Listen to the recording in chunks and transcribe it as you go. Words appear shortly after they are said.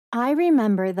I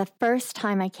remember the first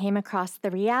time I came across the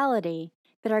reality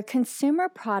that our consumer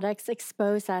products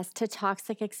expose us to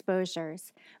toxic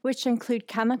exposures, which include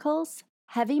chemicals,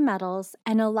 heavy metals,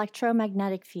 and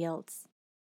electromagnetic fields.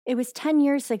 It was 10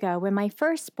 years ago when my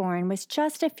firstborn was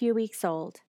just a few weeks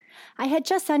old. I had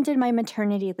just ended my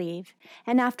maternity leave,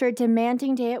 and after a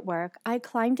demanding day at work, I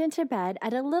climbed into bed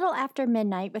at a little after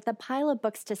midnight with a pile of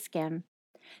books to skim.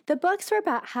 The books were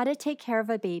about how to take care of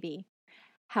a baby,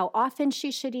 how often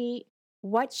she should eat,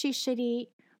 what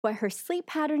her sleep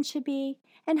pattern should be,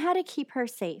 and how to keep her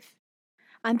safe.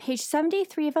 On page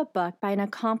 73 of a book by an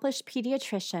accomplished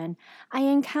pediatrician, I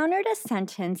encountered a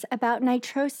sentence about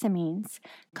nitrosamines,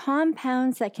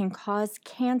 compounds that can cause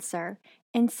cancer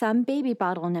in some baby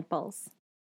bottle nipples,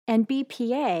 and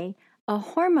BPA, a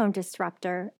hormone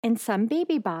disruptor in some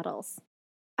baby bottles.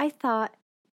 I thought,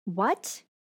 what?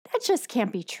 That just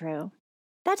can't be true.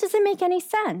 That doesn't make any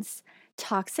sense.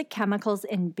 Toxic chemicals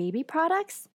in baby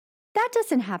products? That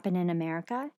doesn't happen in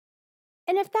America.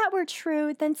 And if that were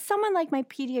true, then someone like my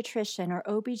pediatrician or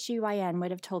OBGYN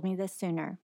would have told me this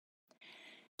sooner.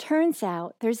 Turns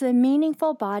out there's a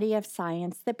meaningful body of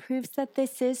science that proves that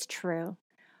this is true.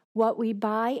 What we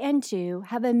buy and do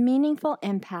have a meaningful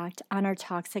impact on our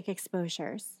toxic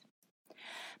exposures.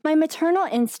 My maternal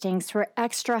instincts were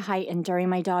extra heightened during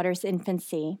my daughter's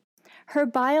infancy. Her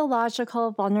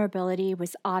biological vulnerability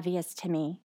was obvious to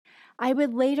me. I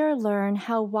would later learn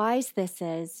how wise this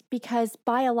is because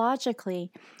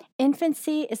biologically,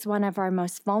 infancy is one of our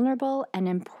most vulnerable and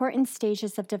important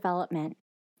stages of development.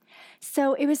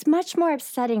 So it was much more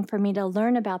upsetting for me to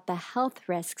learn about the health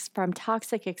risks from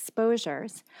toxic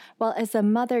exposures while as a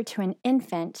mother to an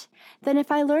infant than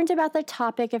if I learned about the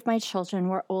topic if my children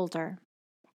were older.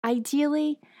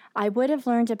 Ideally, I would have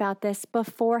learned about this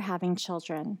before having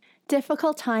children.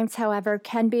 Difficult times, however,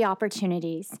 can be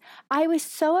opportunities. I was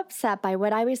so upset by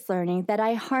what I was learning that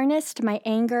I harnessed my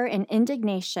anger and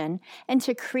indignation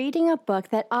into creating a book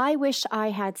that I wish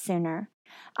I had sooner.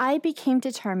 I became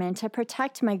determined to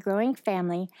protect my growing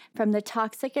family from the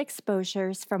toxic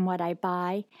exposures from what I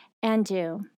buy and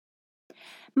do.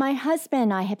 My husband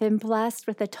and I have been blessed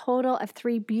with a total of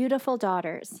 3 beautiful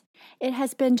daughters. It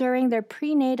has been during their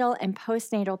prenatal and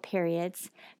postnatal periods,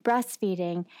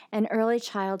 breastfeeding, and early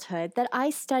childhood that I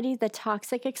studied the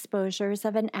toxic exposures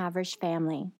of an average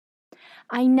family.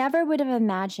 I never would have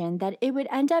imagined that it would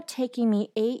end up taking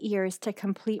me 8 years to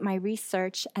complete my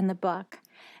research and the book,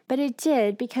 but it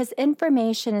did because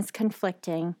information is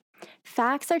conflicting.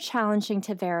 Facts are challenging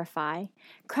to verify.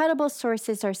 Credible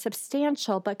sources are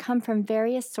substantial but come from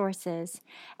various sources,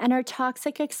 and our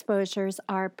toxic exposures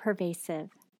are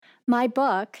pervasive. My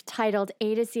book, titled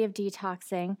A to Z of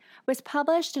Detoxing, was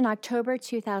published in October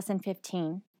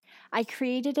 2015. I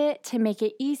created it to make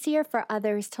it easier for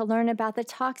others to learn about the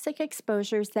toxic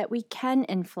exposures that we can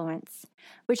influence,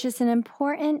 which is an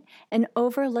important and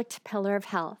overlooked pillar of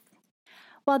health.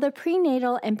 While the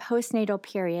prenatal and postnatal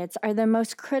periods are the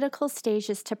most critical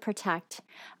stages to protect,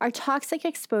 our toxic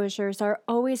exposures are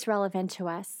always relevant to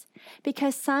us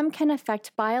because some can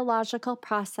affect biological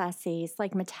processes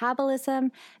like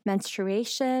metabolism,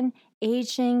 menstruation,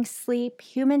 aging, sleep,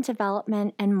 human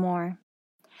development, and more.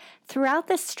 Throughout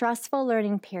this stressful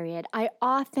learning period, I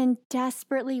often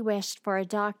desperately wished for a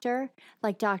doctor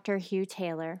like Dr. Hugh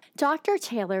Taylor. Dr.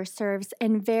 Taylor serves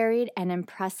in varied and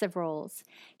impressive roles.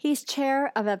 He's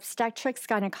chair of obstetrics,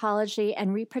 gynecology,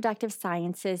 and reproductive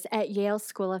sciences at Yale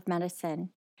School of Medicine.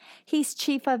 He's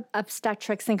chief of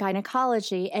obstetrics and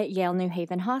gynecology at Yale New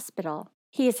Haven Hospital.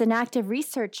 He is an active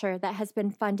researcher that has been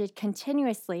funded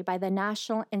continuously by the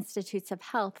National Institutes of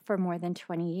Health for more than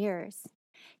 20 years.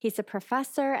 He's a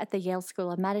professor at the Yale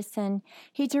School of Medicine.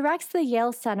 He directs the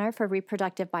Yale Center for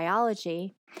Reproductive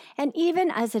Biology. And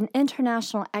even as an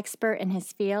international expert in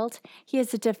his field, he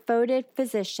is a devoted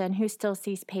physician who still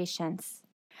sees patients.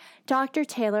 Dr.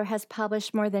 Taylor has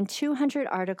published more than 200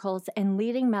 articles in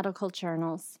leading medical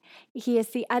journals. He is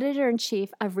the editor-in-chief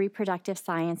of Reproductive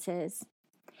Sciences.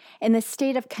 In the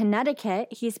state of Connecticut,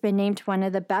 he's been named one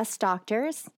of the best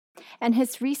doctors, and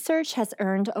his research has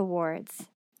earned awards.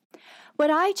 What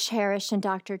I cherish in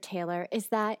Dr. Taylor is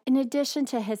that, in addition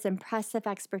to his impressive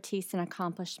expertise and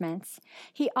accomplishments,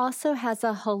 he also has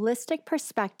a holistic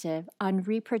perspective on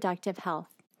reproductive health.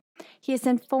 He is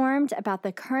informed about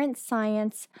the current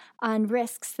science on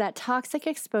risks that toxic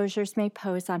exposures may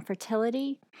pose on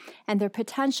fertility and their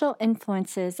potential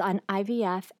influences on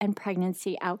IVF and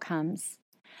pregnancy outcomes.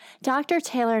 Dr.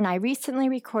 Taylor and I recently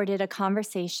recorded a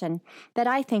conversation that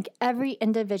I think every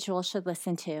individual should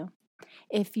listen to.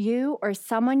 If you or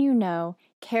someone you know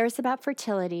cares about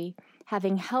fertility,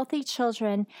 having healthy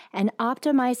children, and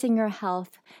optimizing your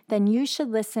health, then you should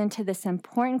listen to this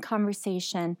important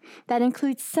conversation that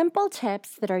includes simple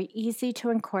tips that are easy to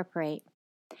incorporate.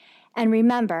 And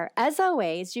remember, as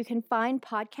always, you can find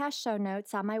podcast show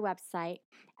notes on my website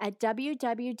at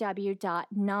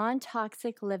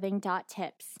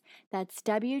www.nontoxicliving.tips. That's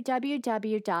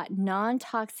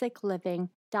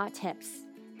www.nontoxicliving.tips.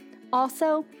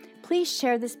 Also, please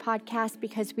share this podcast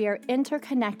because we are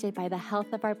interconnected by the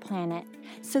health of our planet.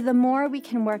 So the more we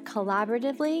can work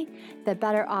collaboratively, the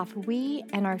better off we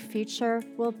and our future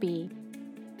will be.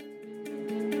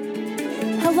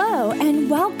 Hello and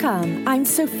welcome. I'm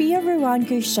Sophia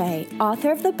Ruan-Goucher,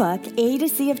 author of the book A to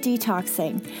Z of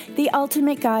Detoxing, the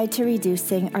ultimate guide to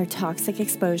reducing our toxic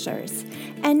exposures,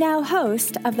 and now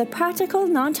host of the Practical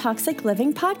Non-Toxic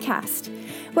Living podcast,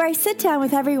 where I sit down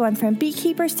with everyone from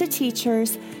beekeepers to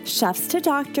teachers, chefs to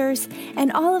doctors,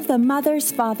 and all of the mothers,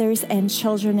 fathers, and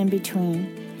children in between.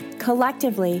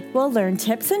 Collectively, we'll learn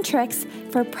tips and tricks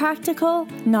for practical,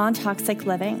 non-toxic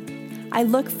living. I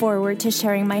look forward to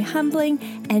sharing my humbling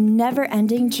and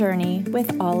never-ending journey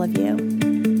with all of you.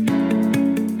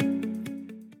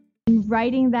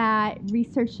 Writing that,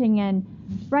 researching and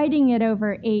writing it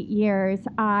over 8 years,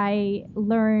 I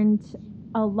learned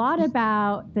a lot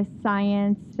about the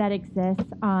science that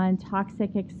exists on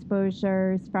toxic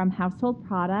exposures from household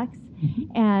products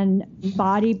and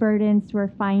body burdens we're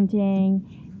finding,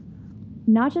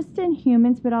 not just in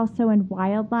humans, but also in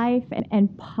wildlife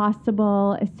and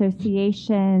possible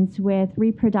associations with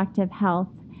reproductive health.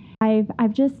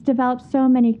 I've just developed so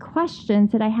many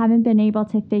questions that I haven't been able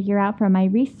to figure out from my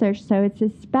research, so it's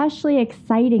especially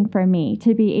exciting for me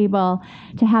to be able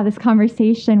to have this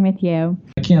conversation with you.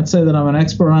 I can't say that I'm an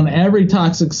expert on every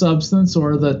toxic substance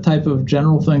or the type of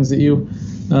general things that you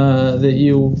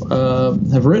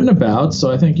have written about,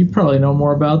 so I think you probably know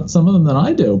more about some of them than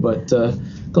I do, but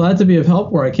glad to be of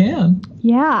help where I can.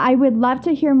 Yeah, I would love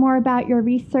to hear more about your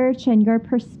research and your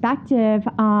perspective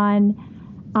on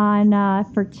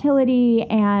fertility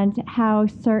and how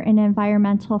certain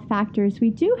environmental factors we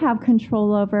do have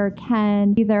control over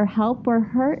can either help or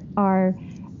hurt our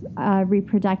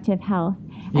reproductive health.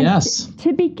 And yes.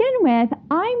 To begin with,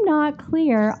 I'm not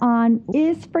clear on,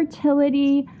 is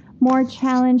fertility more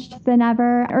challenged than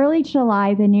ever? Early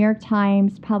July, the New York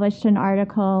Times published an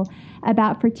article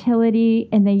about fertility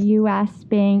in the U.S.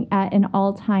 being at an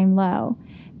all-time low.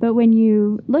 But when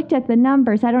you looked at the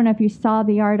numbers, I don't know if you saw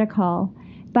the article,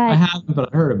 but I haven't, but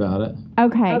I heard about it.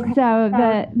 Okay. So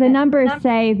the numbers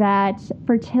say that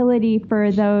fertility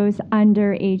for those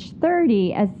under age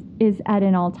 30 is at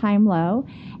an all-time low,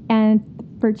 and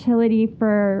fertility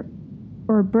or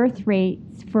birth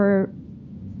rates for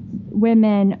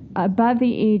women above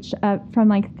the age of from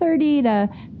like 30 to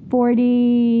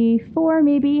 44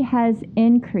 maybe has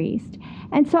increased.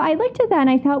 And so I looked at that and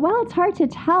I thought, well, it's hard to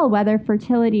tell whether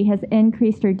fertility has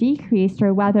increased or decreased,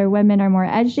 or whether women are more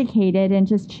educated and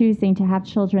just choosing to have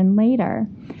children later.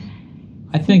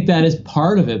 I think that is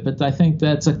part of it, but I think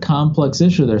that's a complex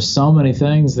issue. There's so many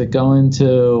things that go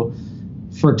into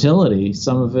fertility.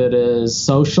 Some of it is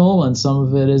social and some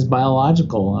of it is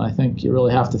biological. And I think you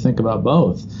really have to think about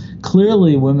both.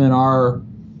 Clearly, women are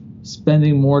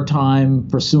spending more time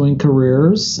pursuing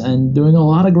careers and doing a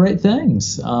lot of great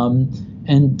things,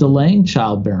 and delaying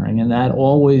childbearing. And that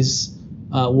always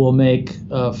will make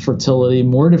fertility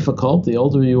more difficult. The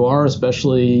older you are,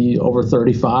 especially over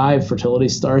 35, fertility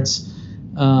starts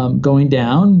going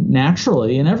down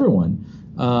naturally in everyone.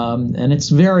 And it's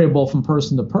variable from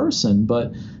person to person,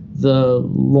 but the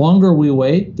longer we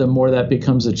wait, the more that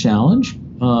becomes a challenge.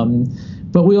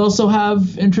 But we also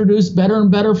have introduced better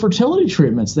and better fertility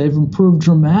treatments. They've improved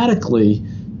dramatically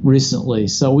recently,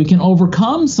 so we can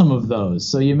overcome some of those.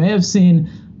 So you may have seen,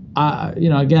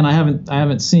 again, I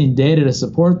haven't seen data to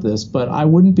support this, but I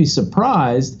wouldn't be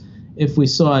surprised if we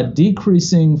saw a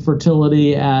decreasing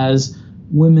fertility as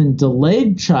women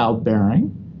delayed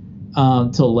childbearing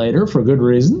till later for good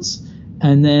reasons,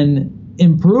 and then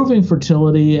improving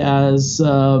fertility as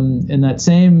in that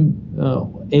same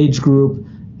age group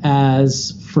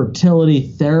as fertility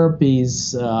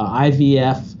therapies,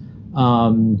 IVF,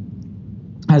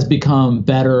 has become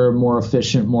better, more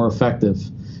efficient, more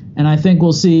effective. And I think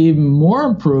we'll see even more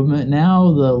improvement.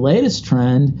 Now the latest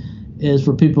trend is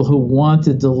for people who want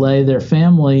to delay their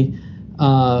family,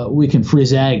 we can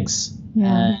freeze eggs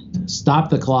and stop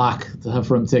the clock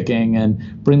from ticking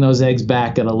and bring those eggs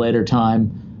back at a later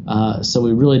time. So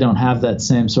we really don't have that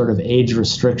same sort of age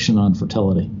restriction on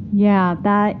fertility. Yeah,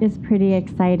 that is pretty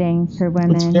exciting for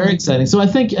women. It's very exciting. So I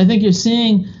think you're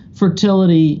seeing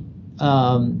fertility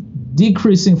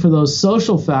decreasing for those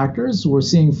social factors. We're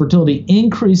seeing fertility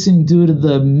increasing due to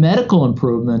the medical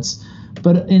improvements.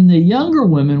 But in the younger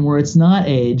women, where it's not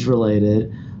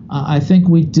age-related, I think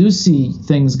we do see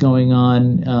things going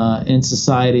on in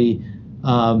society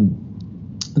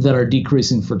that are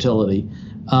decreasing fertility.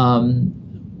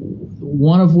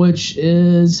 One of which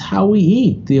is how we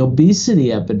eat. The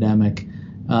obesity epidemic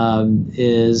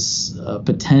is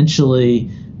potentially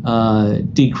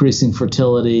decreasing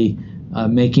fertility,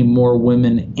 making more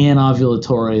women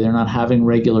anovulatory. They're not having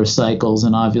regular cycles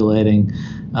and ovulating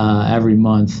every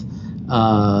month.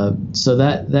 So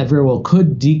that very well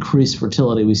could decrease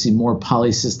fertility. We see more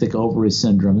polycystic ovary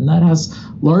syndrome, and that has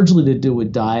largely to do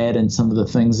with diet and some of the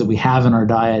things that we have in our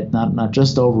diet, not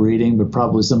just overeating, but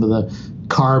probably some of the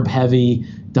carb-heavy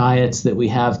diets that we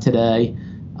have today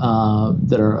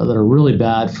that are really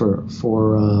bad for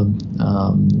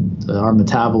our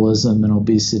metabolism and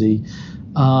obesity.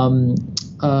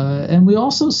 And we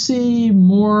also see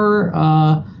more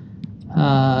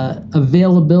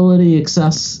availability,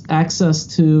 access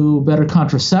to better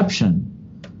contraception.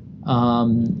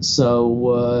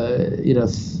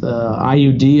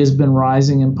 IUD has been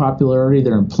rising in popularity.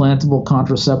 They're implantable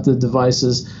contraceptive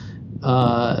devices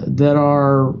that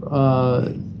are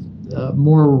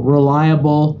more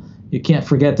reliable. You can't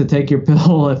forget to take your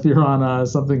pill if you're on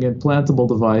something implantable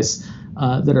device.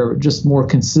 That are just more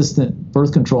consistent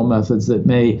birth control methods that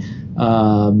may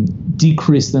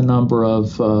decrease the number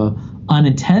of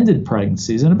unintended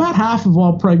pregnancies. And about half of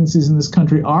all pregnancies in this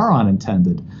country are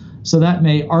unintended. So that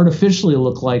may artificially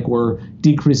look like we're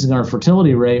decreasing our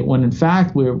fertility rate when in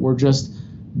fact we're just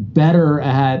better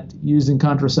at using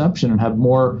contraception and have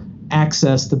more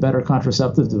access to better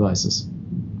contraceptive devices.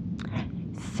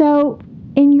 So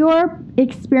in your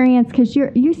experience, because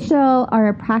you still are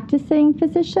a practicing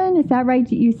physician, is that right?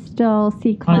 Do you still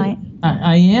see clients?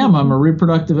 I am. I'm a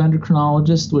reproductive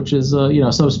endocrinologist, which is a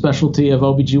subspecialty of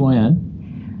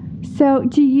OBGYN. So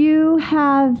do you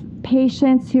have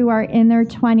patients who are in their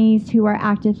 20s who are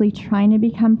actively trying to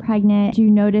become pregnant? Do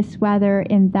you notice whether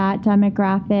in that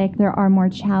demographic there are more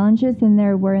challenges than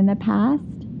there were in the past?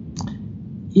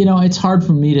 It's hard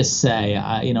for me to say,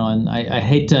 and I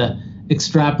hate to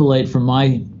extrapolate from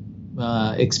my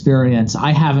experience.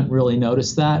 I haven't really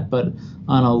noticed that, but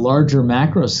on a larger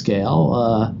macro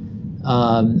scale,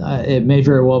 it may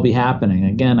very well be happening.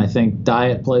 Again, I think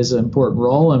diet plays an important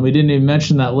role, and we didn't even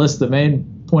mention that list. The main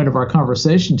point of our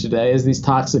conversation today is these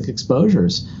toxic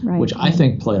exposures, right, which I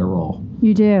think play a role.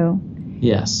 You do?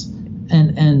 Yes.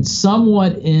 And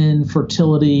somewhat in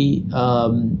fertility in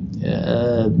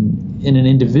an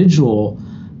individual,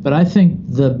 but I think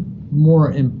the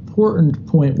more important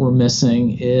point we're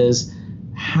missing is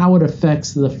how it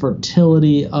affects the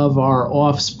fertility of our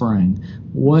offspring.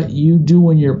 What you do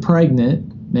when you're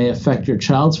pregnant may affect your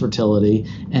child's fertility,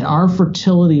 and our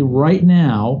fertility right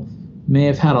now may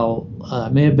have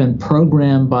been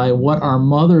programmed by what our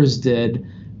mothers did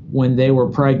when they were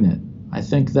pregnant. I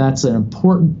think that's an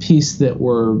important piece that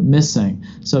we're missing.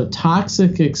 So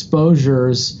toxic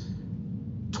exposures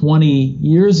 20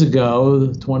 years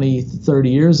ago, 20, 30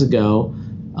 years ago,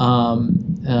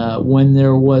 when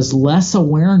there was less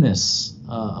awareness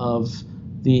of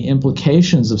the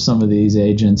implications of some of these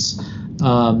agents,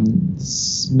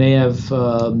 may have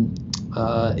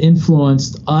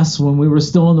influenced us when we were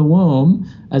still in the womb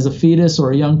as a fetus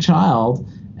or a young child,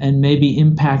 and maybe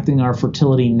impacting our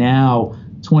fertility now,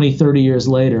 20, 30 years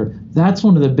later. That's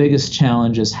one of the biggest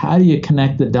challenges. How do you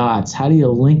connect the dots? How do you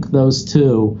link those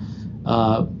two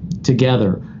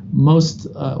together? Most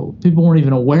people weren't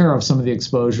even aware of some of the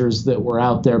exposures that were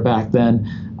out there back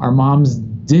then. Our moms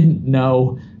didn't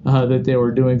know that they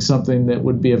were doing something that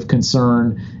would be of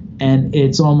concern. And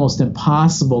it's almost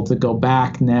impossible to go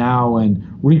back now and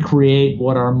recreate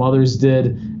what our mothers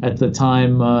did at the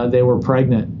time they were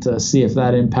pregnant to see if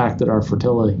that impacted our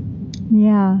fertility.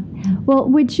 Yeah. Well,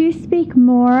 would you speak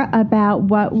more about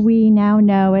what we now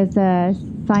know as a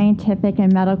scientific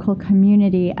and medical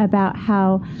community about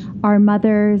how our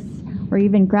mothers or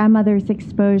even grandmothers'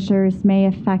 exposures may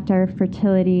affect our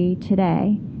fertility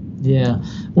today? Yeah.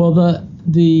 Well,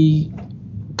 the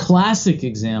classic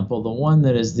example, the one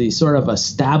that is the sort of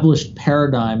established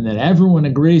paradigm that everyone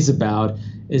agrees about,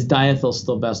 is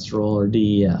diethylstilbestrol, or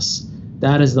DES.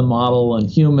 That is the model in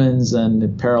humans, and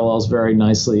it parallels very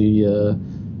nicely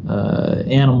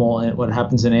what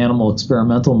happens in animal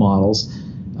experimental models.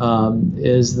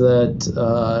 Is that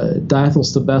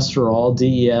diethylstilbestrol,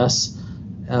 DES,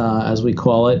 as we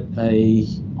call it, a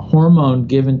hormone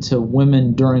given to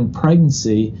women during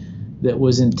pregnancy that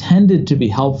was intended to be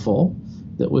helpful,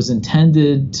 that was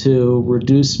intended to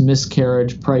reduce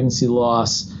miscarriage, pregnancy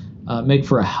loss, make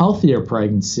for a healthier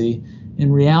pregnancy,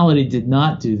 in reality did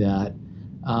not do that,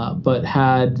 but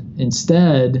had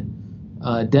instead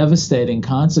devastating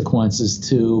consequences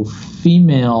to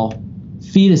female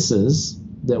fetuses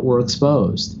that were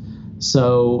exposed.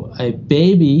 So a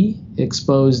baby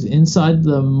exposed inside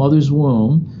the mother's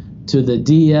womb to the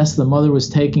DES the mother was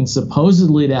taking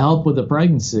supposedly to help with the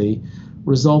pregnancy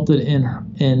resulted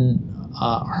in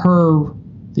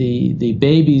the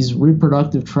baby's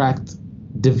reproductive tract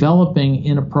developing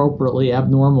inappropriately,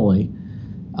 abnormally.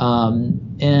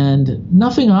 And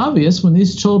nothing obvious when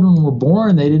these children were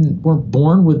born. They weren't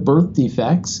born with birth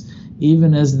defects.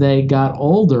 Even as they got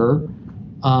older,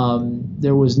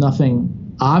 there was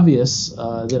nothing obvious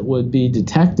that would be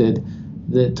detected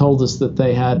that told us that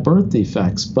they had birth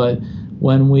defects. But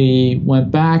when we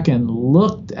went back and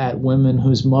looked at women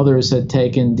whose mothers had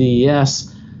taken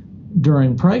DES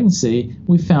during pregnancy,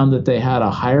 we found that they had a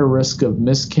higher risk of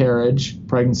miscarriage,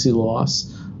 pregnancy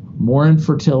loss, more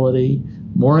infertility,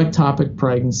 more ectopic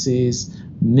pregnancies,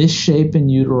 misshapen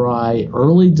uteri,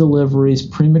 early deliveries,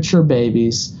 premature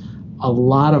babies, a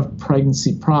lot of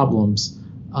pregnancy problems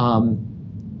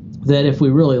that if we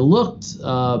really looked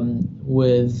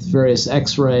with various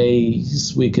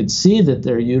x-rays, we could see that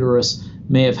their uterus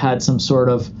may have had some sort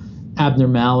of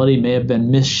abnormality, may have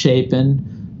been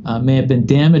misshapen, may have been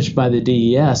damaged by the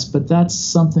DES, but that's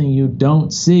something you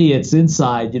don't see. It's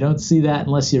inside. You don't see that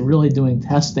unless you're really doing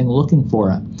testing looking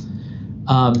for it.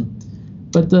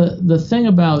 But the thing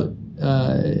about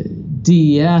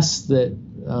DES that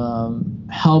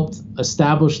helped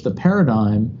establish the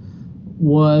paradigm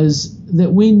was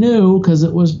that we knew, because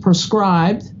it was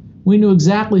prescribed, we knew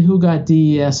exactly who got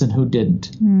DES and who didn't.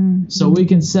 Mm-hmm. So we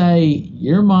can say,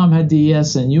 your mom had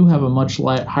DES and you have a much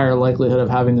higher likelihood of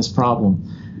having this problem.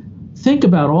 Think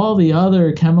about all the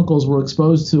other chemicals we're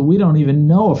exposed to. We don't even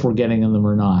know if we're getting them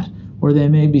or not, or they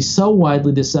may be so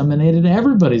widely disseminated,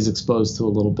 everybody's exposed to a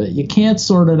little bit. You can't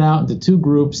sort it out into two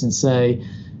groups and say,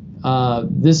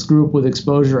 this group with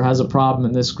exposure has a problem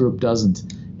and this group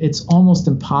doesn't. It's almost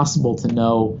impossible to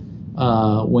know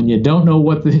when you don't know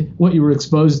what you were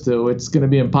exposed to. It's going to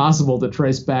be impossible to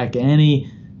trace back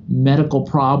any medical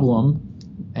problem,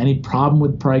 any problem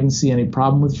with pregnancy, any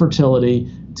problem with fertility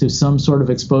to some sort of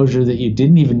exposure that you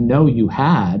didn't even know you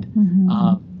had,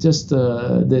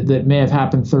 that may have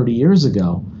happened 30 years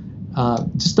ago.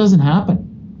 Just doesn't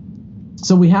happen.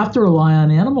 So we have to rely on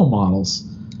animal models.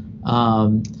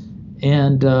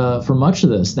 And for much of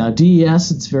this. Now,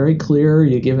 DES, it's very clear.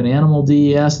 You give an animal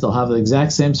DES, they'll have the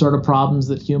exact same sort of problems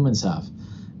that humans have.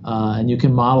 And you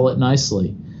can model it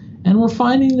nicely. And we're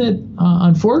finding that,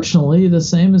 unfortunately, the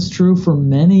same is true for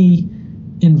many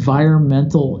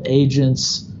environmental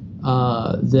agents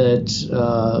that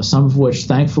some of which,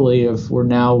 thankfully, we're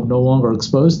now no longer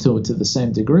exposed to the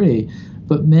same degree.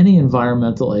 But many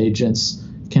environmental agents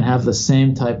can have the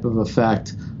same type of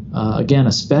effect. Again,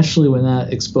 especially when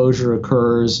that exposure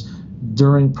occurs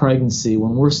during pregnancy,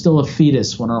 when we're still a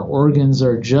fetus, when our organs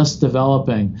are just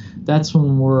developing, that's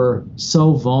when we're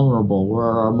so vulnerable. We're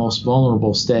at our most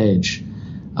vulnerable stage.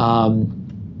 The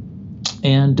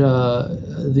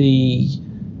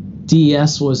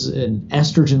DES was an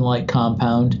estrogen-like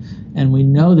compound, and we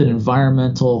know that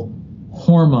environmental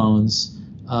hormones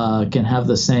can have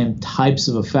the same types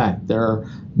of effect. There are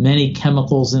many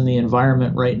chemicals in the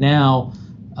environment right now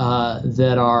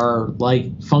that are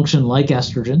function like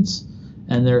estrogens,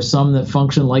 and there are some that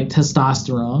function like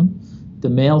testosterone, the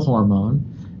male hormone.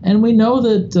 And we know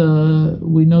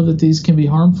that these can be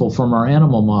harmful from our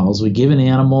animal models. We give an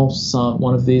animal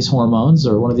one of these hormones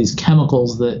or one of these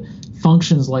chemicals that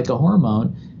functions like a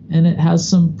hormone, and it has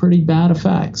some pretty bad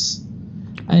effects.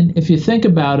 And if you think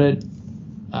about it,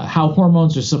 how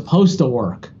hormones are supposed to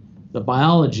work, the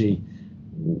biology,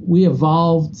 we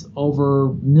evolved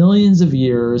over millions of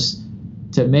years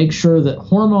to make sure that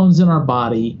hormones in our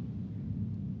body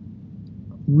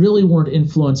really weren't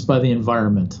influenced by the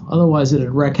environment. Otherwise, it'd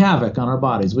wreak havoc on our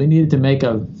bodies. We needed to make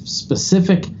a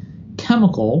specific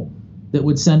chemical that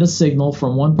would send a signal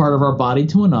from one part of our body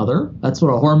to another. That's what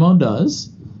a hormone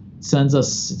does.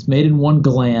 It's made in one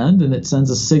gland, and it sends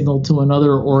a signal to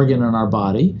another organ in our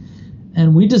body.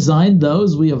 And we designed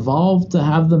those. We evolved to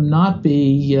have them not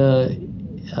be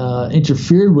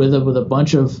interfered with a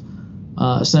bunch of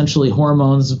essentially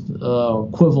hormones,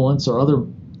 equivalents, or other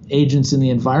agents in the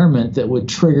environment that would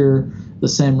trigger the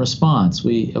same response.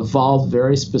 We evolved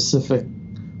very specific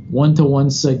one-to-one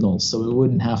signals, so we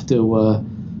wouldn't have to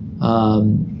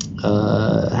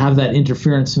have that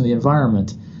interference from the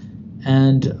environment.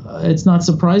 And it's not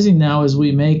surprising now as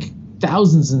we make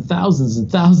thousands and thousands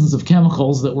and thousands of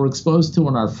chemicals that we're exposed to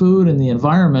in our food and the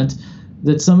environment,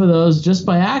 that some of those, just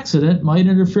by accident, might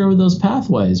interfere with those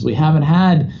pathways. We haven't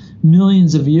had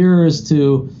millions of years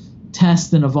to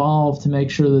test and evolve to make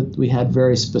sure that we had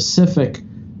very specific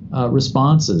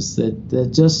responses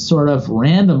that just sort of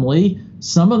randomly,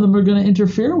 some of them are going to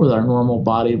interfere with our normal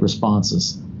body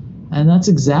responses. And that's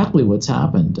exactly what's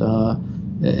happened.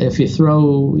 If you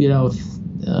throw,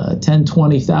 10,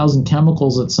 20,000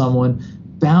 chemicals at someone,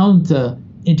 bound to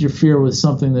interfere with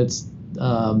something that's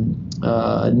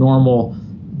a normal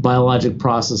biologic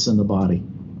process in the body.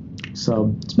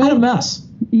 So it's been a mess.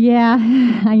 Yeah,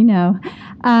 I know.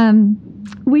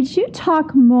 Would you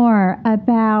talk more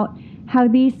about how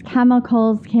these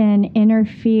chemicals can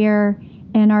interfere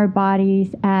in our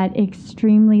bodies at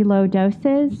extremely low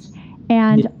doses,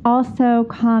 and also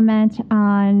comment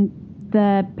on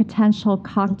the potential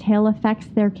cocktail effects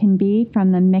there can be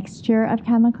from the mixture of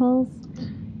chemicals?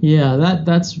 Yeah,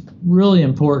 that's really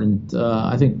important.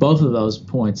 I think both of those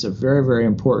points are very, very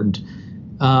important.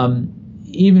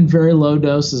 Even very low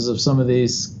doses of some of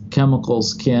these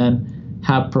chemicals can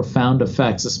have profound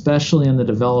effects, especially in the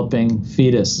developing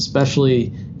fetus,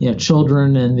 especially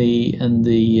children and the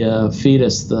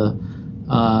fetus, in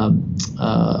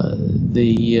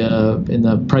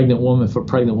the pregnant woman. If a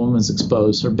pregnant woman's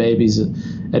exposed, her baby's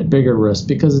at bigger risk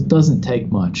because it doesn't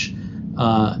take much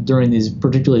during these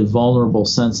particularly vulnerable,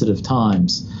 sensitive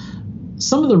times.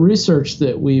 Some of the research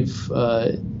that we've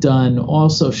done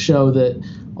also show that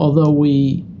although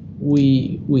we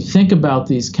think about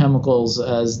these chemicals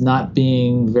as not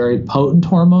being very potent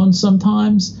hormones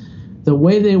sometimes, the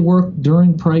way they work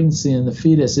during pregnancy in the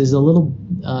fetus is a little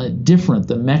different.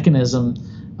 The mechanism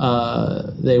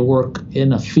they work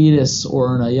in a fetus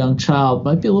or in a young child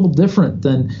might be a little different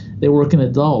than they work in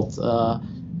adult.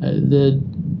 The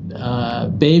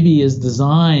baby is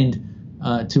designed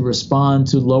to respond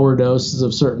to lower doses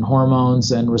of certain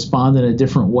hormones and respond in a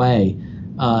different way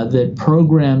that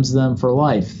programs them for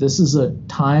life. This is a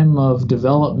time of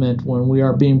development when we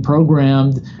are being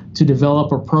programmed to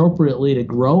develop appropriately, to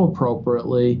grow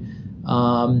appropriately,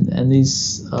 and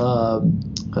these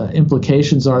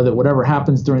implications are that whatever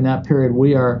happens during that period,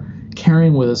 we are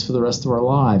carrying with us for the rest of our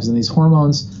lives. And these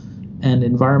hormones and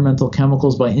environmental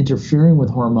chemicals, by interfering with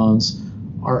hormones,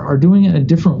 are doing it in a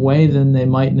different way than they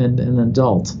might in an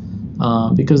adult,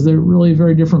 because they're really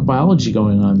very different biology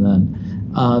going on then.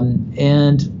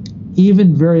 And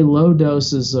even very low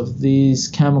doses of these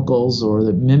chemicals, or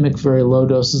that mimic very low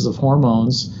doses of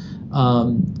hormones,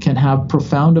 can have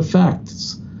profound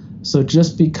effects. So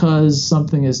just because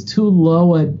something is too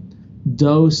low a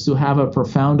dose to have a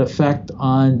profound effect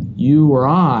on you or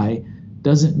I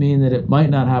doesn't mean that it might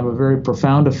not have a very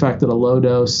profound effect at a low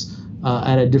dose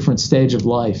at a different stage of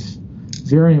life.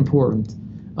 Very important.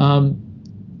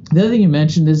 The other thing you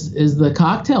mentioned is the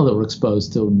cocktail that we're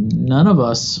exposed to. None of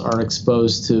us are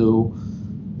exposed to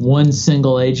one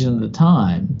single agent at a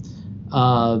time.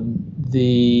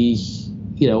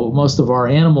 Most of our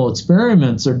animal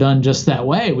experiments are done just that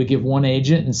way. We give one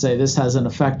agent and say this has an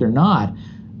effect or not.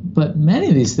 But many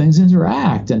of these things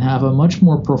interact and have a much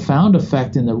more profound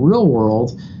effect in the real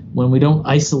world when we don't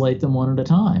isolate them one at a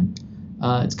time.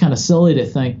 It's kind of silly to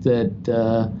think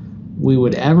that we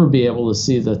would ever be able to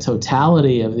see the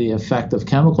totality of the effect of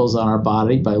chemicals on our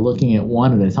body by looking at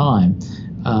one at a time,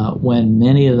 when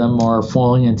many of them are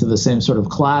falling into the same sort of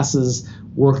classes,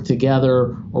 work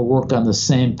together, or work on the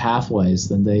same pathways,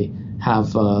 then they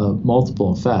have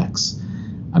multiple effects.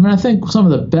 I mean, I think some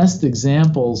of the best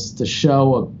examples to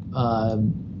show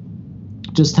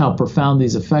just how profound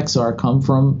these effects are come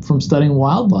from studying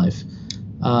wildlife.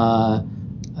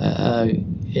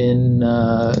 In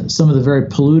some of the very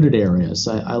polluted areas.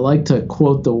 I like to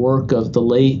quote the work of the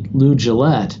late Lou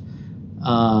Gillette,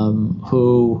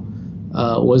 who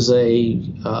was a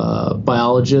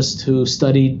biologist who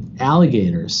studied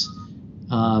alligators.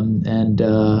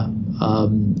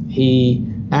 He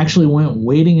actually went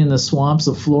wading in the swamps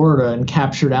of Florida and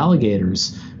captured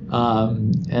alligators.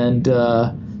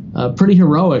 Pretty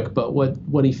heroic, but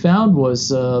what he found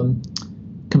was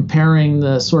comparing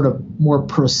the sort of more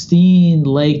pristine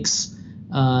lakes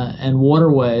and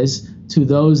waterways to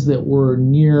those that were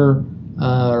near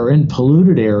or in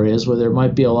polluted areas where there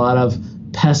might be a lot of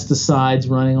pesticides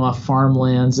running off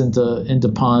farmlands into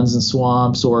ponds and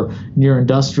swamps, or near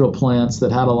industrial plants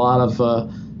that had a lot of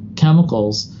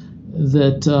chemicals,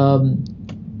 that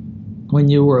when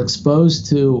you were exposed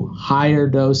to higher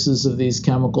doses of these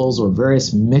chemicals or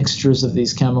various mixtures of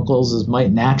these chemicals, as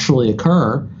might naturally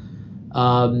occur,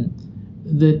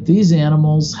 that these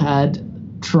animals had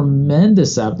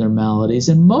tremendous abnormalities,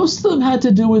 and most of them had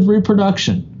to do with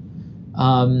reproduction.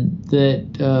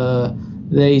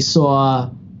 They saw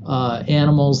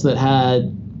animals that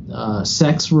had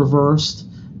sex reversed.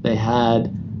 They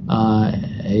had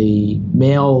a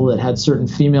male that had certain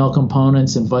female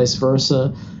components and vice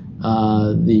versa.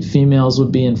 The females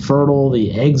would be infertile,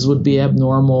 the eggs would be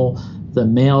abnormal, the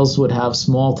males would have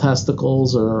small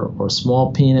testicles or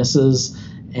small penises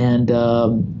and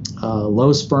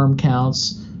low sperm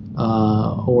counts,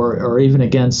 or even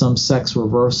again some sex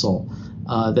reversal.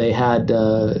 They had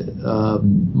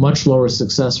much lower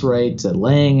success rates at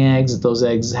laying eggs, at those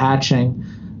eggs hatching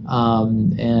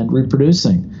and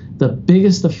reproducing. The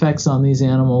biggest effects on these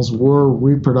animals were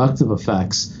reproductive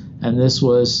effects, and this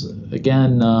was,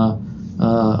 again,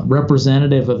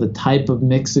 representative of the type of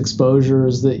mixed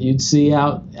exposures that you'd see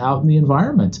out in the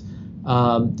environment.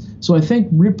 So I think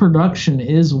reproduction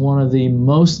is one of the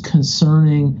most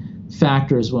concerning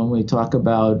factors when we talk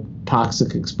about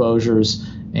toxic exposures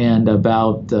and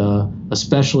about,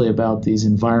 especially about these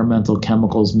environmental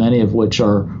chemicals, many of which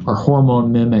are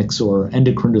hormone mimics or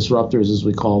endocrine disruptors, as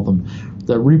we call them.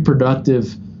 The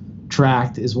reproductive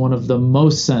tract is one of the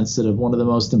most sensitive, one of the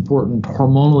most important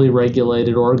hormonally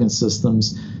regulated organ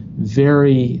systems,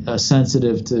 very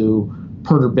sensitive to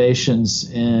perturbations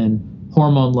in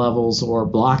hormone levels or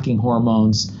blocking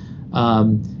hormones,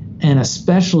 and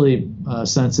especially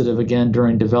sensitive again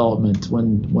during development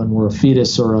when we're a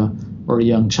fetus or a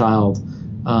young child.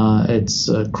 It's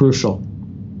crucial.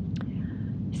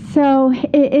 So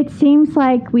it seems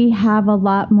like we have a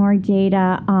lot more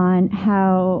data on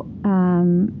how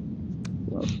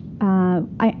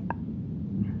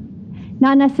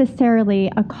not necessarily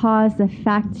a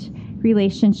cause-effect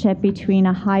relationship between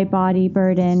a high body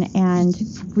burden and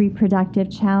reproductive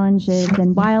challenges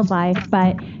in wildlife,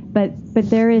 but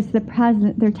there's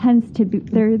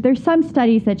some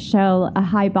studies that show a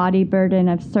high body burden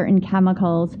of certain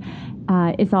chemicals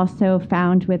is also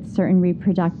found with certain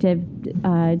reproductive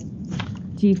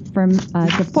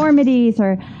deformities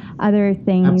or other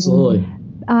things. Absolutely.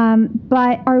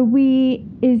 But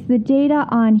is the data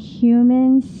on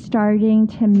humans starting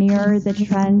to mirror the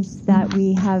trends that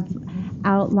we have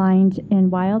outlined in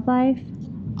wildlife?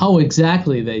 Oh,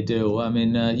 exactly, they do. I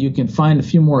mean, you can find a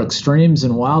few more extremes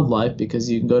in wildlife because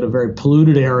you can go to very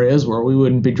polluted areas where we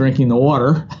wouldn't be drinking the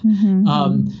water.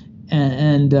 Mm-hmm.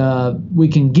 And we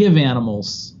can give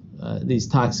animals these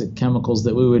toxic chemicals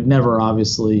that we would never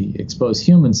obviously expose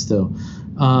humans to.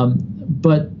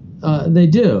 But they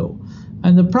do.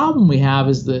 And the problem we have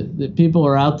is that people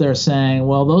are out there saying,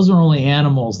 well, those are only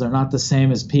animals. They're not the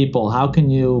same as people. How can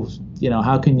you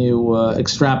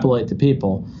extrapolate to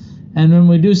people? And when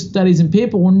we do studies in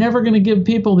people, we're never going to give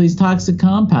people these toxic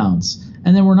compounds.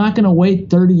 And then we're not going to wait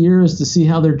 30 years to see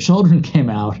how their children came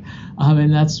out. I mean,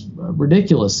 that's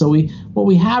ridiculous. So what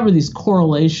we have are these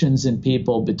correlations in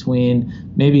people between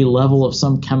maybe level of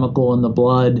some chemical in the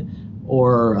blood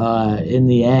or in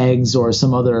the eggs or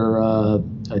some other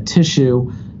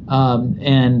tissue, but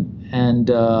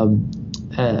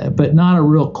not a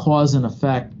real cause and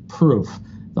effect proof.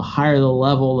 The higher the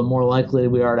level, the more likely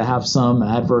we are to have some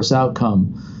adverse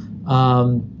outcome.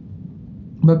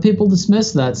 But people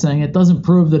dismiss that, saying it doesn't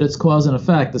prove that it's cause and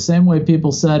effect. The same way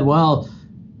people said, well,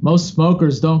 most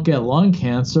smokers don't get lung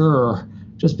cancer, or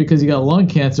just because you got lung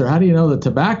cancer, how do you know that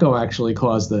tobacco actually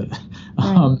caused it?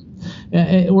 Right.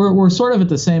 We're sort of at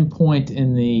the same point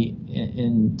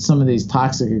in some of these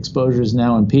toxic exposures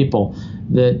now in people,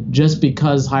 that just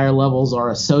because higher levels are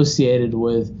associated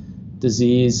with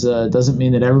disease doesn't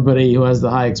mean that everybody who has the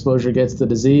high exposure gets the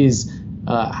disease.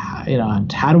 How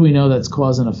do we know that's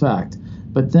cause and effect?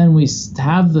 But then we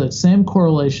have the same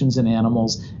correlations in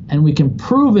animals, and we can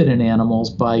prove it in animals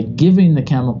by giving the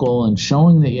chemical and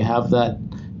showing that you have that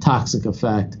toxic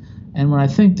effect. And when I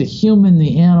think the human,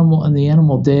 the animal, and the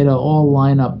animal data all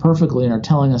line up perfectly and are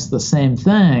telling us the same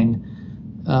thing,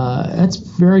 that's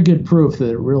very good proof that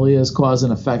it really is cause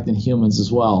and effect in humans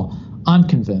as well. I'm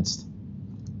convinced.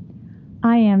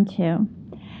 I am too.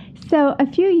 So a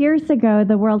few years ago,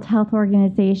 the World Health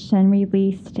Organization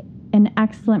released an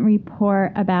excellent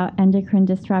report about endocrine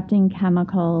disrupting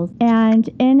chemicals. And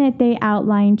in it, they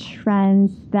outlined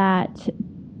trends that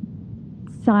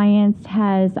science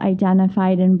has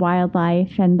identified in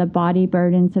wildlife and the body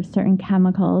burdens of certain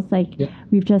chemicals, like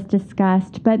we've just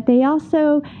discussed. But they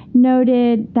also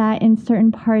noted that in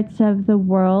certain parts of the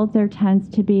world, there tends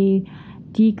to be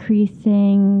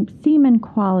decreasing semen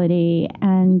quality,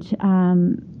 and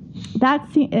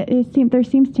there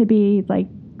seems to be like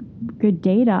good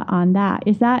data on that.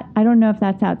 Is that, I don't know if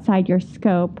that's outside your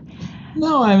scope.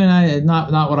 No, I mean,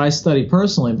 not what I study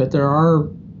personally, but there are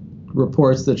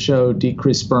reports that show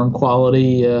decreased sperm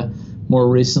quality more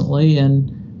recently,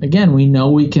 and again, we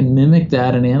know we can mimic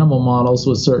that in animal models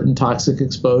with certain toxic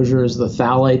exposures. The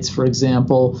phthalates, for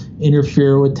example,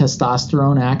 interfere with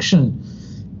testosterone action.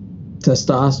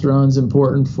 Testosterone is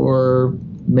important for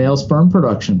male sperm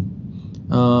production.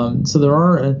 So there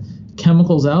are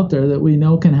chemicals out there that we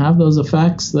know can have those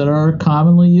effects that are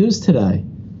commonly used today.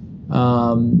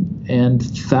 And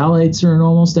phthalates are in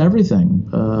almost everything.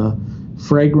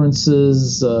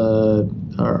 Fragrances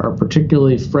are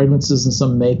particularly, fragrances and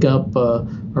some makeup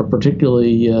are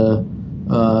particularly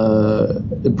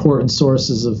important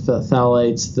sources of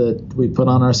phthalates that we put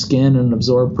on our skin and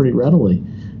absorb pretty readily.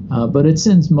 But it's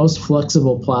in most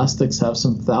flexible plastics have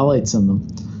some phthalates in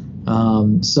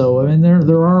them. So I mean,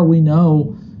 there are, we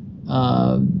know,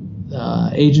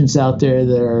 agents out there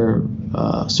that are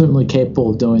certainly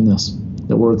capable of doing this,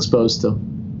 that we're exposed to.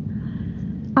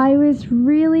 I was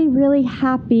really, really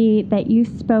happy that you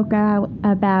spoke out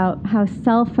about how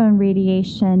cell phone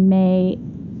radiation may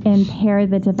impair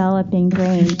the developing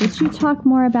brain. Would you talk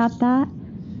more about that?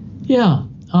 Yeah.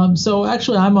 So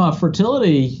actually, I'm a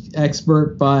fertility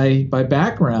expert by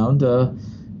background.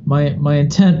 My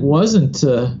intent wasn't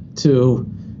to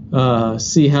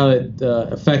see how it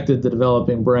affected the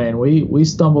developing brain. We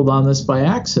stumbled on this by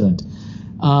accident.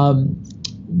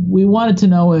 We wanted to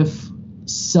know if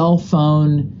cell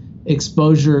phone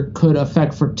exposure could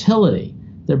affect fertility.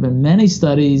 There have been many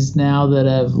studies now that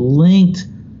have linked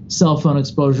cell phone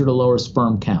exposure to lower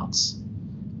sperm counts.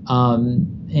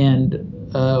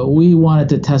 We wanted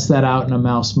to test that out in a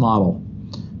mouse model.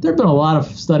 There have been a lot of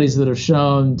studies that have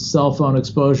shown cell phone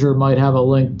exposure might have a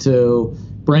link to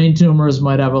brain tumors,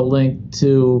 might have a link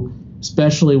to,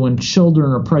 especially when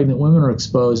children or pregnant women are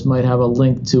exposed, might have a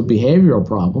link to behavioral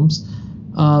problems.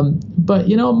 But,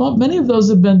 many of those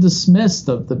have been dismissed.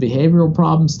 The behavioral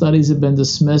problem studies have been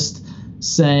dismissed,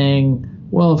 saying,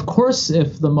 well, of course,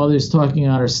 if the mother's talking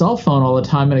on her cell phone all the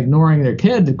time and ignoring their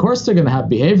kid, of course they're going to have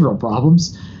behavioral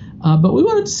problems. But we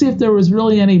wanted to see if there was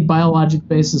really any biologic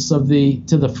basis to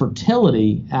the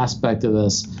fertility aspect of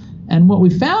this. And what we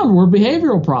found were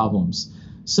behavioral problems.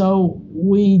 So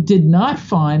we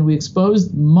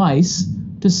exposed mice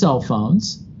to cell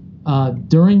phones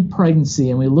during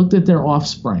pregnancy, and we looked at their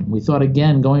offspring. We thought,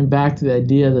 again, going back to the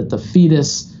idea that the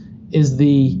fetus is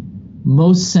the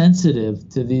most sensitive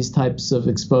to these types of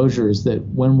exposures, that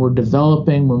when we're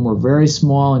developing, when we're very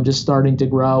small and just starting to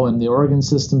grow and the organ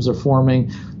systems are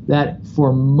forming, that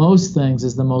for most things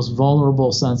is the most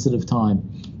vulnerable, sensitive time.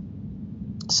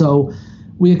 So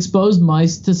we exposed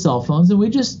mice to cell phones, and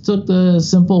we just took the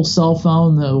simple cell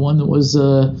phone, the one that was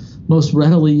most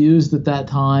readily used at that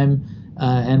time,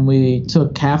 and we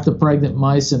took half the pregnant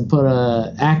mice and put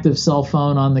an active cell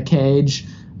phone on the cage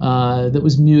that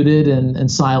was muted and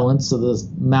silent, so the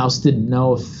mouse didn't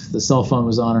know if the cell phone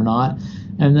was on or not.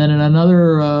 And then in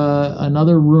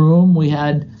another room, we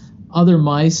had other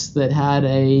mice that had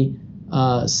a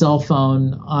cell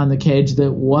phone on the cage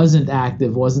that wasn't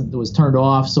active, was turned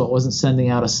off, so it wasn't sending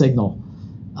out a signal.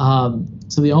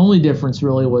 So the only difference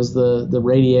really was the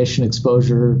radiation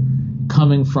exposure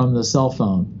coming from the cell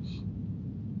phone.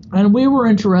 And we were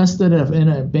interested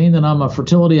being that I'm a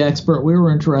fertility expert, we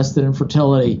were interested in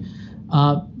fertility.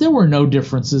 There were no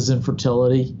differences in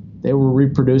fertility. They were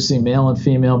reproducing, male and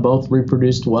female, both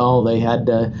reproduced well. They had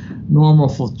normal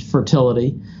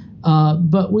fertility.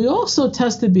 But we also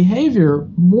tested behavior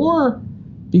more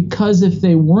because if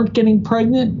they weren't getting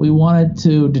pregnant, we wanted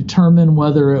to determine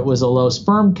whether it was a low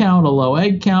sperm count, a low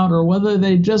egg count, or whether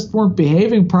they just weren't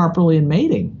behaving properly in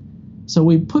mating. So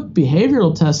we put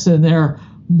behavioral tests in there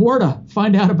more to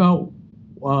find out about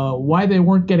why they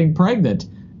weren't getting pregnant.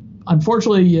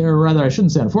 Unfortunately, or rather I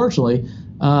shouldn't say unfortunately,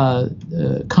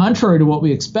 contrary to what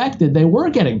we expected, they were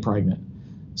getting pregnant.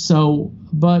 So,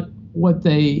 but what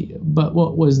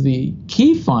was the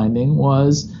key finding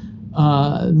was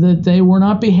that they were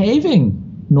not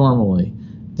behaving normally.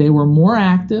 They were more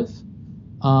active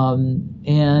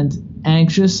and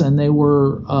anxious, and they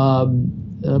were,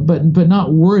 but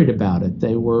not worried about it.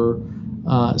 They were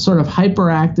sort of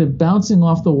hyperactive, bouncing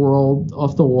off the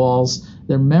walls.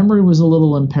 Their memory was a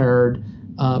little impaired,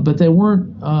 but they were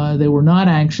not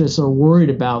anxious or worried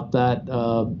about that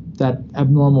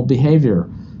abnormal behavior.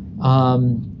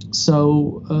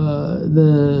 So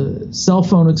the cell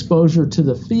phone exposure to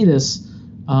the fetus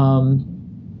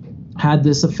had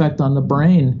this effect on the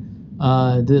brain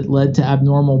that led to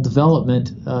abnormal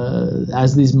development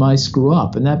as these mice grew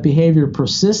up. And that behavior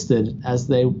persisted as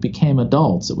they became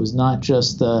adults. It was not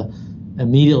just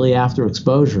immediately after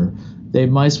exposure.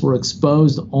 Mice were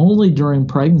exposed only during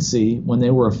pregnancy when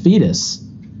they were a fetus.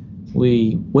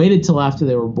 We waited till after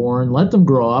they were born, let them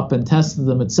grow up, and tested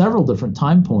them at several different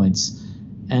time points.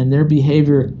 and their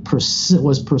behavior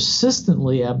was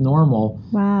persistently abnormal.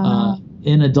 Wow.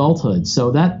 In adulthood.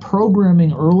 So that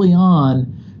programming early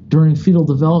on during fetal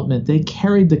development, they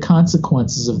carried the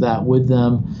consequences of that with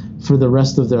them for the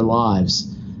rest of their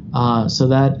lives. So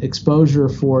that exposure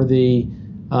for the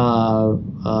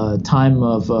time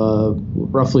of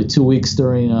roughly 2 weeks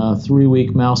during a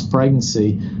 3-week mouse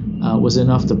pregnancy was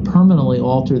enough to permanently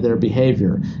alter their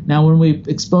behavior. Now, when we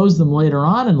exposed them later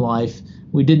on in life,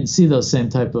 we didn't see those same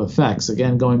type of effects.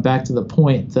 Again, going back to the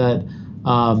point that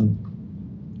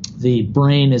the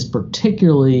brain is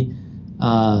particularly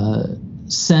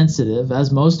sensitive,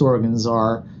 as most organs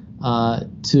are,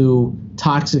 to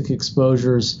toxic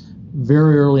exposures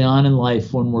very early on in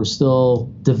life when we're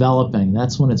still developing.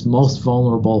 That's when it's most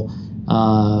vulnerable,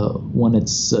 when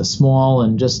it's small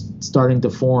and just starting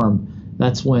to form.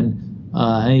 That's when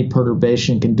any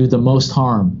perturbation can do the most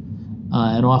harm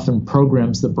and often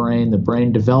programs the brain. The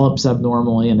brain develops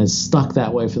abnormally and is stuck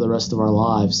that way for the rest of our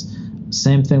lives.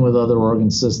 Same thing with other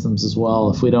organ systems as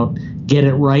well. If we don't get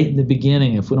it right in the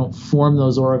beginning, if we don't form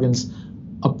those organs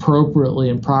appropriately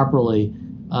and properly,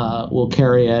 we'll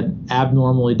carry an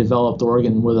abnormally developed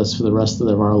organ with us for the rest of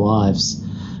our lives.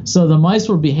 So the mice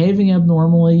were behaving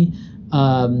abnormally,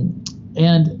 and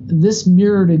this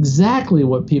mirrored exactly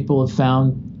what people have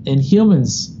found in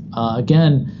humans.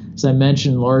 Again, as I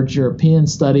mentioned, large European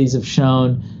studies have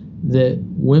shown that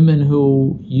women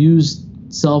who used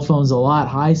cell phones a lot,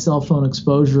 high cell phone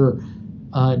exposure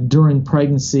during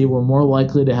pregnancy, were more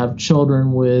likely to have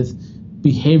children with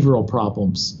behavioral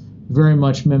problems, very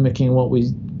much mimicking what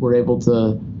we were able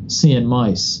to see in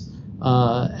mice.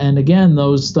 And again,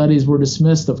 those studies were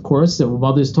dismissed, of course. The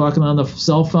mother's talking on the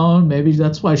cell phone. Maybe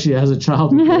that's why she has a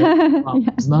child with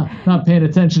problems, not paying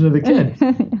attention to the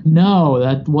kid. No,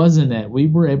 that wasn't it. We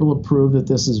were able to prove that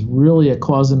this is really a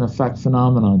cause and effect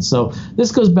phenomenon. So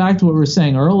this goes back to what we were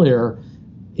saying earlier.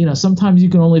 Sometimes you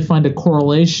can only find a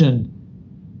correlation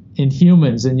in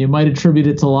humans, and you might attribute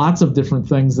it to lots of different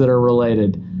things that are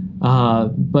related.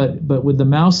 But with the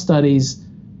mouse studies,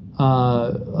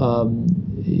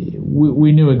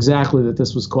 we knew exactly that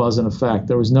this was cause and effect.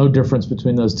 There was no difference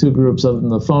between those two groups other than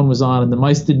the phone was on, and the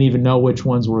mice didn't even know which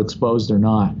ones were exposed or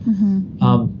not. Mm-hmm.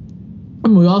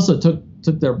 And we also took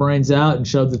their brains out and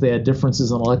showed that they had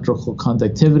differences in electrical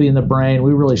conductivity in the brain.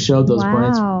 We really showed those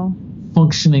brains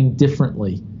functioning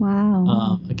differently.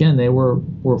 Wow. Again, they were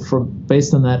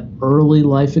based on that early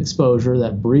life exposure,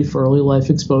 that brief early life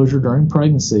exposure during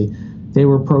pregnancy. They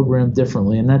were programmed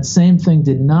differently, and that same thing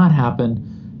did not happen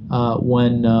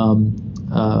when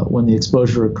the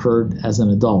exposure occurred as an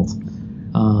adult.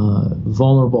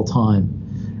 Vulnerable time.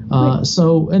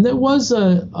 And there was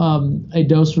a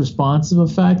dose-responsive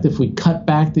effect. If we cut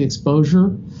back the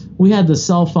exposure, we had the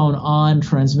cell phone on,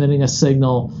 transmitting a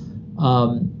signal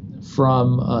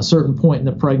from a certain point in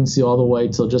the pregnancy all the way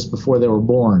till just before they were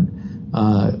born,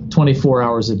 24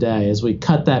 hours a day. As we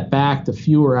cut that back to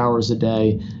fewer hours a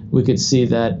day, we could see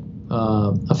that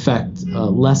effect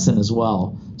lessen as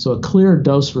well. So a clear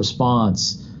dose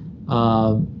response.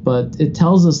 But it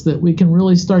tells us that we can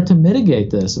really start to mitigate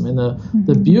this. I mean,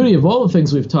 the beauty of all the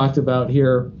things we've talked about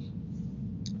here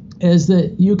is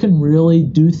that you can really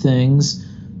do things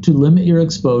to limit your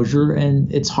exposure,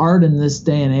 and it's hard in this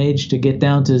day and age to get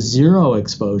down to zero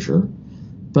exposure,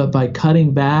 but by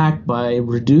cutting back, by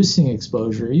reducing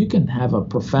exposure, you can have a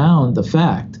profound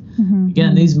effect.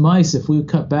 Again, these mice, if we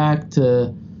cut back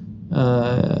to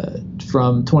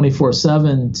from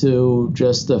 24/7 to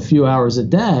just a few hours a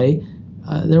day,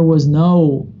 there was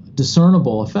no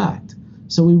discernible effect.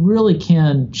 So we really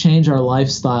can change our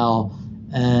lifestyle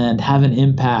and have an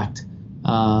impact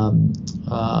on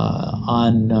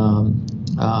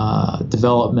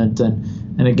development.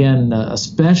 And again,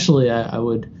 especially I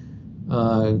would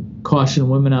caution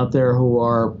women out there who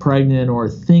are pregnant or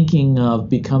thinking of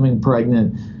becoming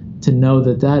pregnant to know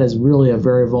that is really a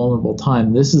very vulnerable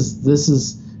time. This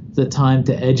is the time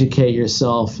to educate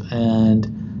yourself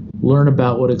and learn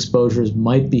about what exposures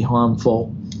might be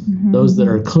harmful, those that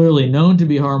are clearly known to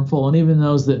be harmful, and even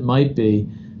those that might be,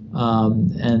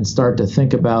 and start to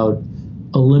think about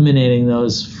eliminating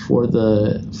those for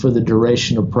the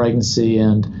duration of pregnancy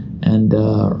and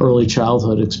early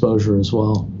childhood exposure as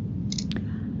well.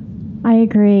 I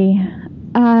agree.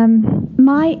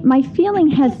 My feeling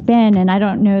has been, and I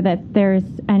don't know that there's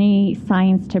any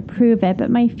science to prove it, but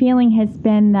my feeling has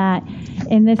been that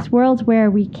in this world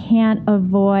where we can't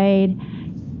avoid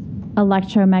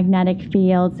electromagnetic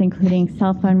fields, including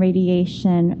cell phone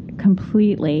radiation,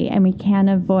 completely, and we can't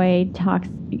avoid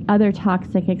other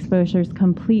toxic exposures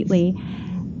completely,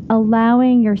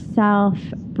 allowing yourself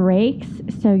breaks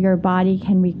so your body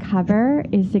can recover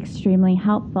is extremely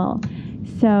helpful.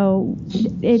 So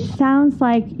it sounds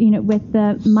like, with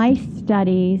the mice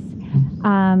studies,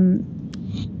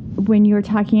 when you were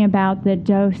talking about the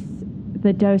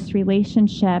dose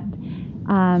relationship,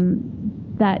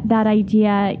 that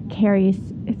idea carries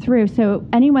through. So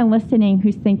anyone listening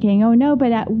who's thinking, oh no,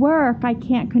 but at work I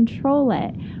can't control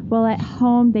it. Well, at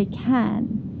home they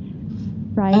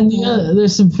can, right? And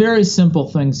there's some very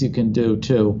simple things you can do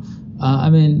too.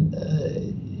 I mean,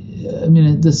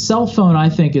 the cell phone, I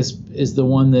think, is the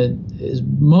one that is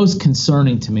most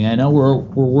concerning to me. I know we're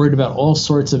worried about all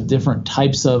sorts of different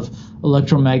types of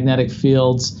electromagnetic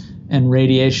fields and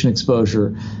radiation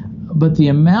exposure, but the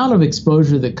amount of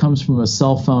exposure that comes from a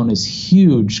cell phone is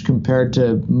huge compared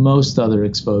to most other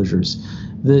exposures.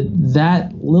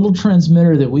 That little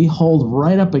transmitter that we hold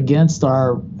right up against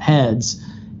our heads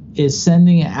is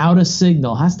sending out a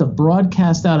signal, has to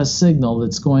broadcast out a signal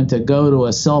that's going to go to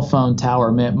a cell phone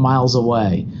tower miles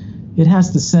away. It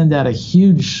has to send out a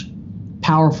huge,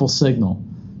 powerful signal,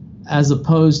 as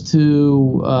opposed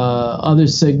to other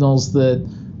signals that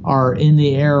are in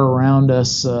the air around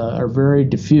us, are very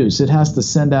diffuse. It has to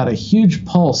send out a huge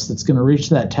pulse that's going to reach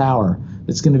that tower,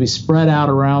 that's going to be spread out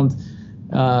around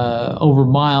over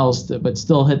miles, but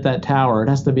still hit that tower. It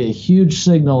has to be a huge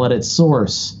signal at its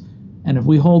source. And if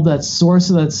we hold that source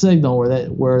of that signal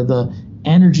where the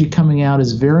energy coming out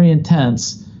is very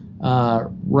intense,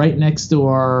 right next to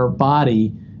our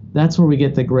body, that's where we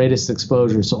get the greatest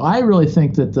exposure. So I really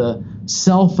think that the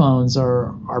cell phones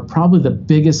are probably the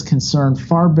biggest concern,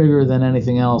 far bigger than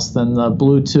anything else, than the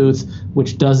Bluetooth,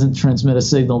 which doesn't transmit a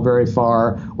signal very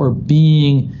far, or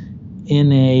being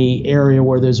in a area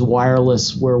where there's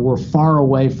wireless, where we're far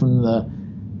away from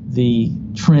the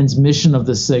transmission of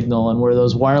the signal, and where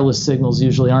those wireless signals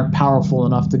usually aren't powerful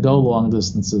enough to go long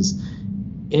distances.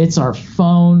 It's our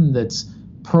phone that's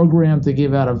programmed to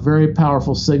give out a very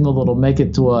powerful signal that'll make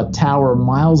it to a tower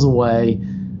miles away,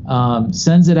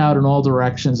 sends it out in all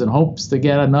directions and hopes to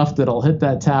get enough that'll hit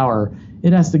that tower.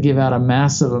 It has to give out a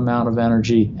massive amount of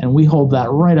energy, and we hold that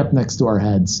right up next to our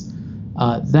heads.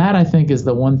 That, I think, is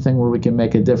the one thing where we can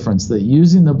make a difference. That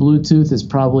using the Bluetooth is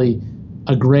probably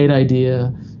a great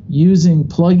idea.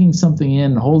 Plugging something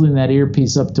in and holding that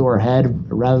earpiece up to our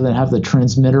head rather than have the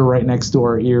transmitter right next to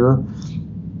our ear.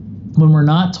 When we're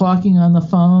not talking on the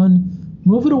phone,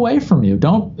 move it away from you.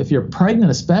 If you're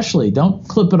pregnant especially, don't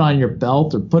clip it on your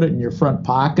belt or put it in your front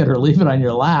pocket or leave it on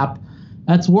your lap.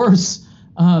 That's worse.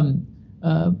 Put it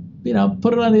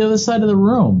on the other side of the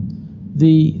room.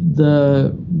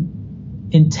 The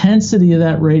intensity of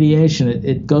that radiation,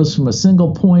 it goes from a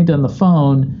single point on the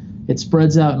phone. It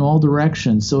spreads out in all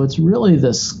directions. So it's really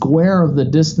the square of the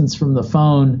distance from the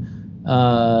phone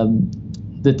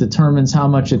that determines how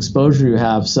much exposure you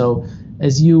have. So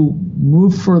as you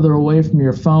move further away from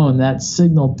your phone, that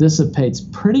signal dissipates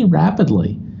pretty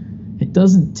rapidly. It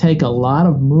doesn't take a lot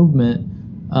of movement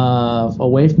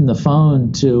away from the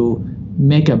phone to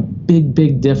make a big,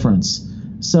 big difference.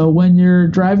 So when you're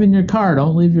driving your car,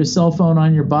 don't leave your cell phone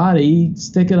on your body.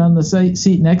 Stick it on the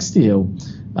seat next to you.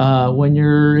 When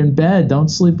you're in bed, don't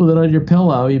sleep with it on your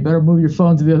pillow. You better move your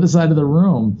phone to the other side of the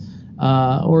room.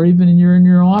 Or even in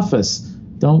your office,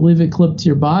 don't leave it clipped to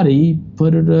your body.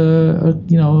 Put it, at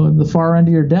the far end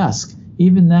of your desk.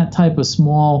 Even that type of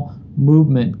small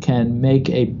movement can make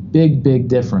a big, big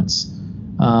difference.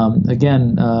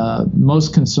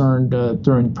 Most concerned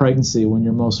during pregnancy, when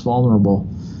you're most vulnerable.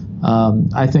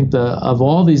 I think of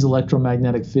all these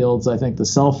electromagnetic fields, I think the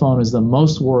cell phone is the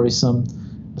most worrisome,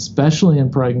 especially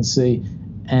in pregnancy,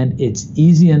 and it's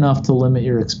easy enough to limit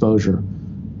your exposure.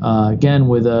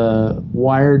 With a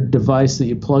wired device that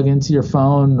you plug into your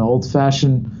phone, an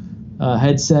old-fashioned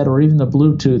headset, or even the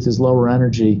Bluetooth is lower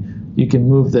energy. You can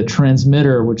move the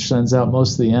transmitter, which sends out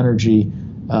most of the energy,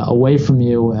 away from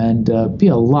you and be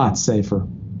a lot safer.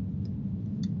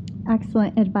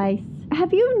 Excellent advice.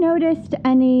 Have you noticed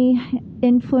any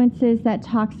influences that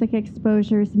toxic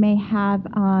exposures may have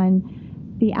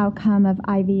on the outcome of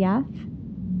IVF?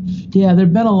 Yeah, there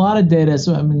have been a lot of data.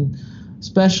 So,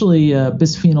 especially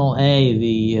bisphenol A,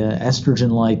 the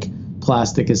estrogen-like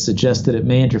plastic, has suggested it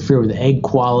may interfere with egg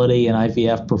quality and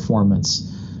IVF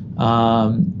performance.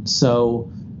 I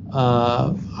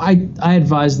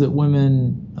advise that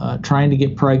women trying to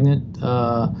get pregnant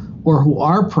or who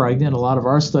are pregnant, a lot of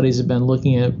our studies have been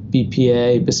looking at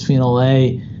BPA, bisphenol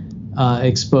A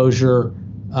exposure,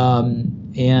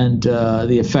 and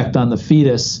the effect on the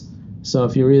fetus. So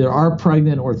if you either are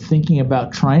pregnant or thinking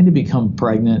about trying to become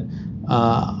pregnant,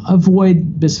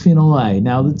 avoid bisphenol A.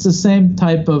 Now, it's the same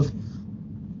type of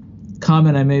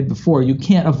comment I made before. You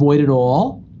can't avoid it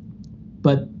all,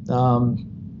 but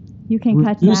you can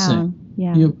cut down.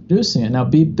 Yeah. You're reducing it. Now,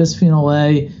 bisphenol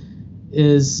A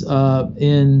is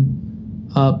in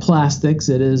plastics.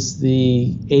 It is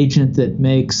the agent that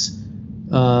makes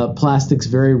plastics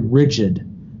very rigid.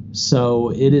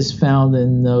 So it is found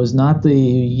in those, not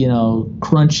the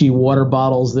crunchy water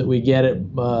bottles that we get at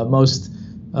most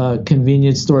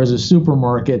convenience stores or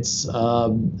supermarkets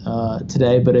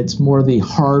today, but it's more the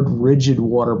hard, rigid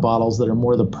water bottles that are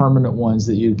more the permanent ones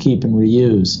that you keep and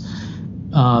reuse.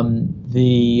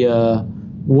 The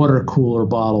water cooler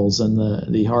bottles and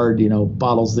the hard,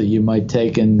 bottles that you might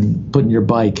take and put in your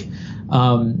bike.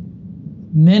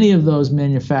 Many of those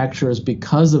manufacturers,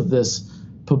 because of this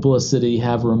publicity,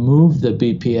 have removed the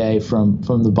BPA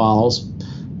from the bottles,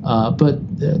 but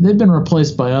they've been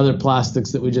replaced by other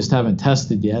plastics that we just haven't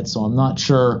tested yet, so I'm not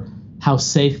sure how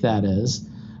safe that is.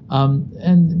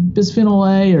 And bisphenol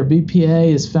A or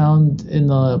BPA is found in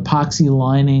the epoxy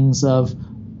linings of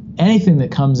anything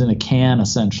that comes in a can,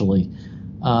 essentially.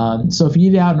 So if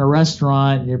you eat out in a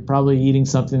restaurant, you're probably eating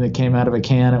something that came out of a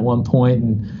can at one point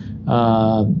and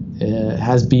it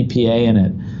has BPA in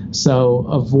it. So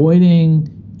avoiding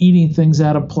eating things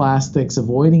out of plastics,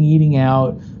 avoiding eating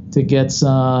out to get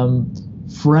some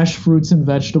fresh fruits and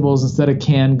vegetables instead of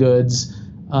canned goods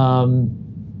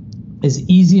is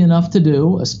easy enough to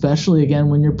do, especially, again,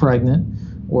 when you're pregnant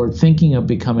or thinking of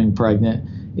becoming pregnant.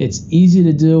 It's easy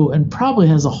to do and probably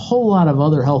has a whole lot of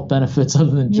other health benefits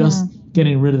other than just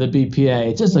getting rid of the BPA.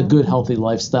 It's just a good, healthy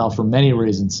lifestyle for many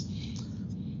reasons.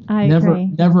 I agree.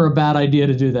 Never a bad idea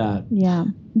to do that. Yeah.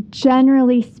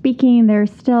 Generally speaking,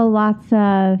 there's still lots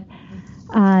of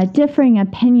differing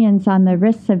opinions on the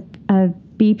risks of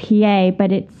BPA,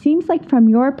 but it seems like from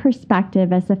your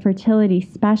perspective as a fertility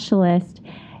specialist,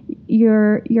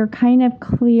 you're kind of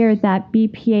clear that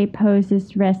BPA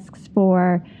poses risks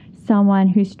for someone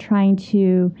who's trying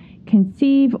to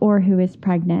conceive or who is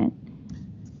pregnant.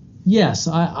 Yes,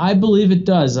 I believe it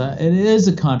does. It is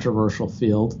a controversial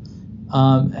field.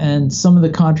 And some of the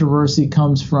controversy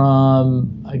comes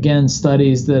from, again,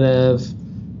 studies that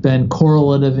have been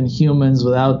correlative in humans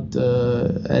without,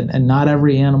 and not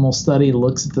every animal study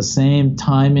looks at the same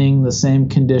timing, the same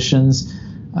conditions.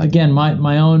 Again,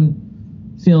 my own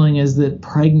feeling is that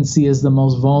pregnancy is the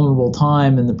most vulnerable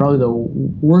time, and probably the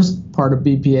worst part of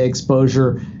BPA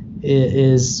exposure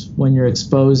is when you're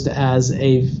exposed as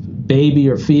a baby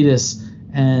or fetus,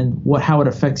 and how it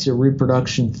affects your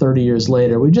reproduction 30 years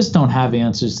later. We just don't have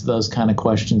answers to those kind of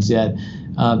questions yet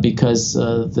because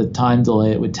the time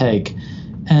delay it would take.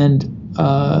 And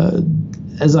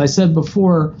as I said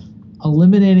before,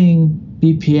 eliminating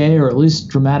BPA, or at least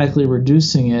dramatically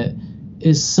reducing it,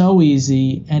 is so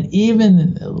easy. And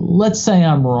even, let's say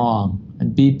I'm wrong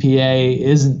and BPA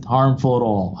isn't harmful at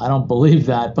all. I don't believe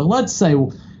that, but let's say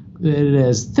it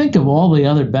is. Think of all the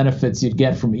other benefits you'd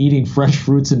get from eating fresh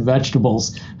fruits and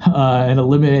vegetables and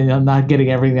eliminating, not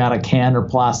getting everything out of can or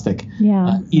plastic.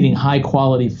 Eating high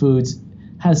quality foods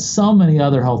has so many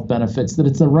other health benefits that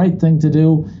it's the right thing to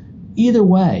do either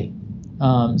way.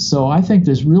 So I think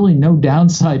there's really no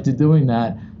downside to doing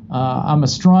that. I'm a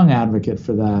strong advocate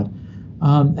for that.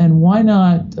 And why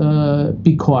not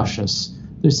be cautious?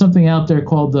 There's something out there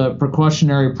called the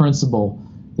precautionary principle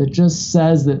that just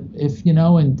says that if,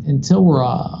 until we're,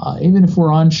 even if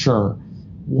we're unsure,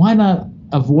 why not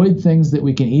avoid things that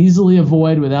we can easily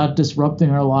avoid without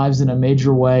disrupting our lives in a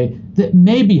major way that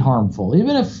may be harmful?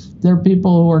 Even if there are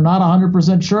people who are not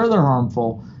 100% sure they're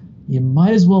harmful, you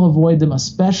might as well avoid them,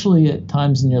 especially at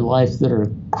times in your life that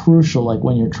are crucial, like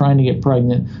when you're trying to get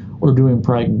pregnant or during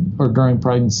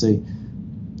pregnancy.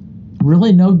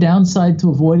 Really no downside to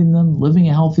avoiding them, living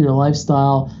a healthier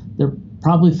lifestyle. They're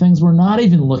probably things we're not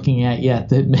even looking at yet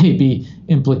that may be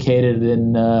implicated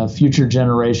in future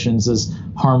generations as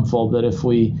harmful, that if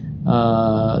we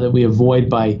avoid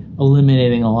by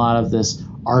eliminating a lot of this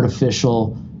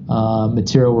artificial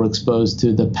material we're exposed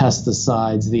to, the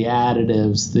pesticides, the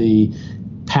additives, the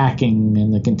packing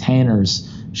and the containers,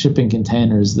 shipping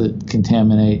containers that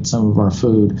contaminate some of our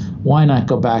food. Why not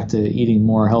go back to eating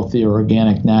more healthy,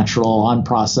 organic, natural,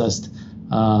 unprocessed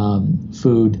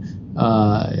food?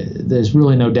 There's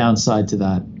really no downside to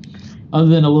that, other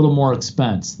than a little more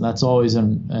expense. That's always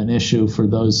an issue for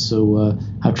those who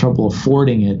have trouble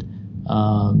affording it.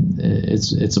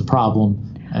 It's a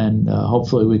problem, and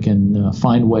hopefully we can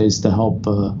find ways to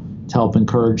help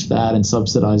encourage that and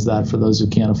subsidize that for those who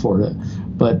can't afford it.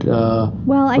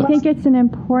 I think it's an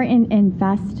important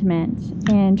investment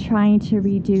in trying to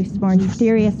reduce more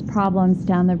serious problems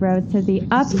down the road, so the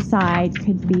upside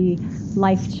could be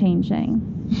life-changing.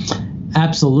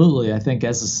 Absolutely. I think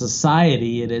as a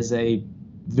society, it is a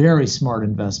very smart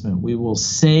investment. We will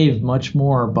save much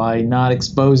more by not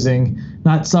suffering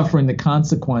the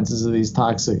consequences of these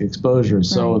toxic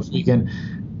exposures. Right. So if we can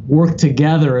work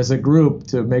together as a group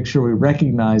to make sure we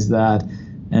recognize that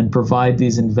and provide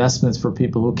these investments for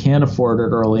people who can't afford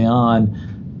it early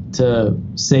on to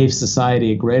save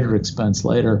society a greater expense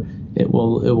later, it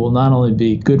will not only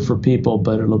be good for people,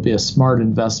 but it'll be a smart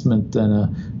investment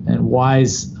and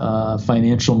wise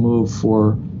financial move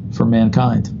for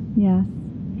mankind. Yes.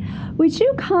 Would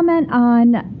you comment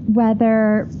on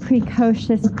whether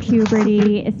precocious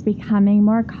puberty is becoming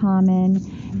more common,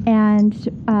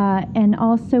 and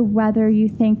also whether you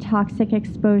think toxic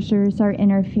exposures are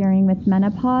interfering with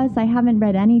menopause? I haven't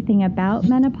read anything about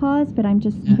menopause, but I'm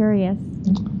just curious.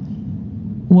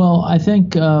 Well, I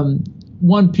think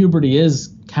puberty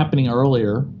is happening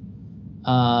earlier,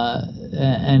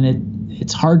 and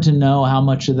it's hard to know how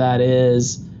much of that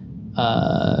is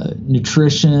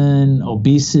nutrition,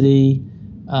 obesity.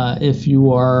 If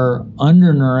you are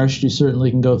undernourished, you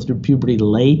certainly can go through puberty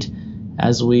late.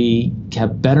 As we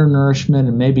have better nourishment,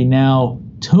 and maybe now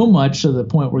too much to the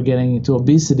point we're getting into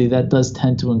obesity, that does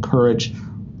tend to encourage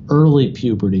early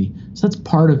puberty. So that's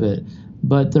part of it.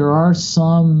 But there is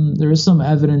some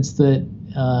evidence that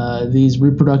these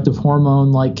reproductive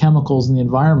hormone-like chemicals in the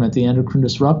environment, the endocrine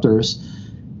disruptors,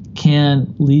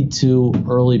 can lead to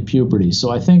early puberty.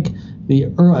 So I think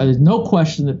there's no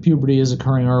question that puberty is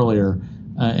occurring earlier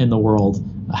in the world.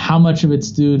 How much of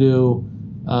it's due to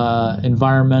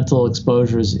environmental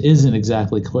exposures isn't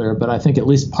exactly clear, but I think at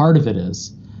least part of it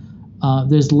is.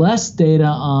 There's less data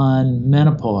on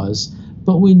menopause,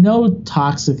 but we know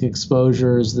toxic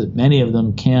exposures, that many of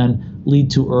them can lead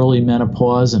to early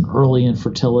menopause and early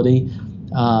infertility.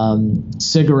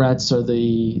 Cigarettes are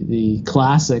the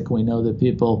classic. We know that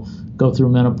people go through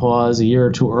menopause a year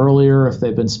or two earlier if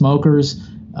they've been smokers.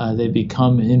 They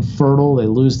become infertile. They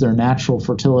lose their natural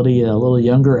fertility at a little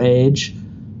younger age.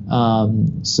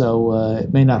 So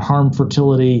it may not harm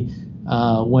fertility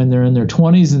when they're in their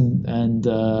 20s and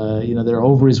their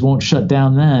ovaries won't shut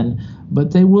down then,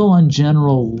 but they will in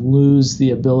general lose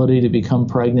the ability to become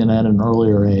pregnant at an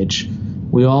earlier age.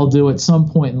 We all do at some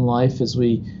point in life as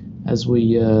we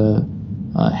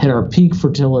hit our peak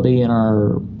fertility in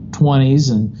our 20s,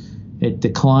 and it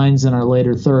declines in our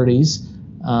later 30s,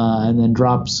 and then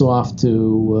drops off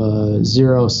to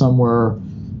zero somewhere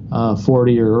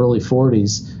 40 or early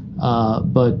 40s.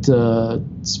 But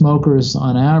smokers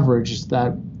on average,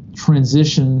 that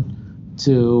transition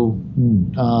to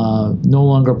no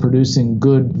longer producing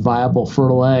good, viable,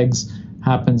 fertile eggs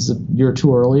happens a year or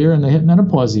two earlier, and they hit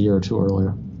menopause a year or two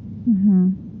earlier. Mm-hmm.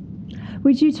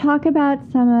 Would you talk about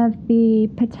some of the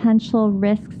potential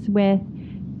risks with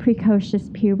precocious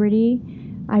puberty?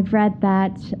 I've read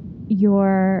that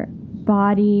your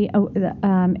body,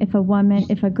 if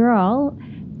a girl,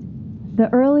 the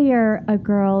earlier a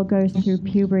girl goes through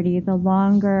puberty, the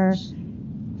longer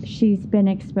she's been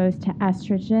exposed to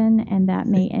estrogen, and that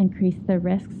may increase the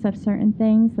risks of certain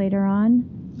things later on.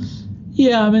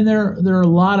 Yeah, I mean, there are a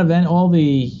lot of all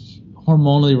the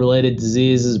hormonally related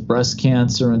diseases, breast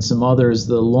cancer and some others.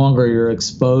 The longer you're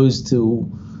exposed to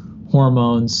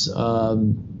hormones,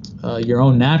 your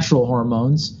own natural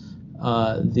hormones,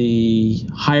 the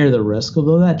higher the risk,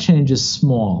 although that change is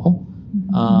small.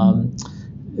 Mm-hmm.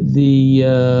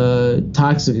 The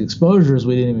toxic exposures,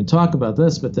 we didn't even talk about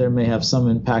this, but there may have some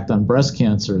impact on breast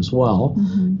cancer as well.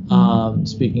 Mm-hmm.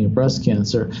 Speaking of breast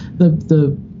cancer,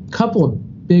 the couple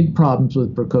of big problems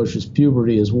with precocious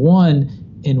puberty is, one,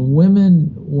 in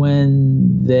women,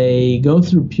 when they go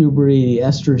through puberty, the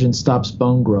estrogen stops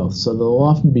bone growth, so they'll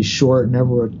often be short,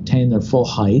 never attain their full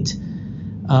height.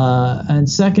 And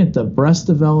second, the breast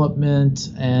development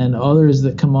and others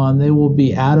that come on, they will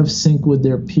be out of sync with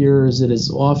their peers. It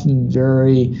is often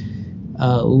very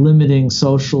limiting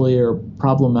socially or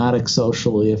problematic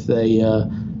socially if they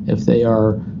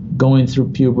are going through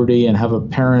puberty and have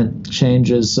apparent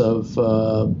changes of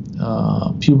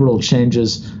pubertal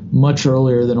changes much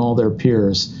earlier than all their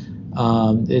peers.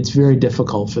 It's very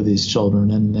difficult for these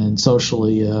children and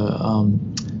socially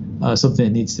something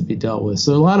that needs to be dealt with.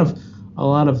 So a lot of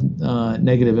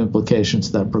negative implications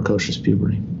to that precocious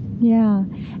puberty. Yeah.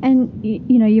 And,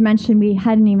 you mentioned we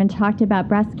hadn't even talked about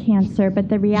breast cancer, but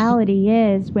the reality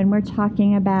is when we're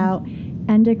talking about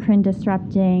endocrine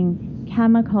disrupting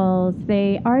chemicals,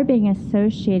 they are being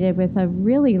associated with a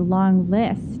really long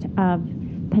list of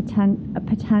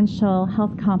potential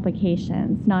health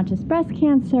complications, not just breast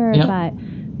cancer, yep, but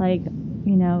like,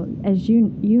 as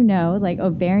like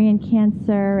ovarian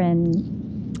cancer and...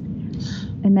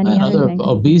 And many other things.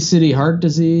 Obesity, heart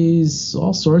disease,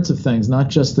 all sorts of things, not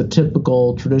just the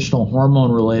typical traditional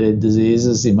hormone-related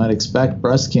diseases you might expect,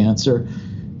 breast cancer,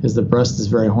 because the breast is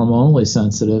very hormonally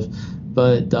sensitive,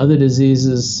 but other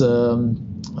diseases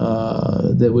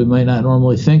that we might not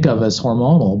normally think of as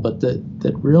hormonal, but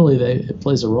that really it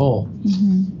plays a role.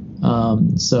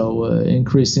 Mm-hmm. So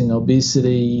increasing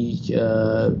obesity,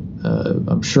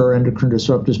 I'm sure endocrine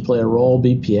disruptors play a role.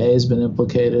 BPA has been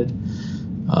implicated.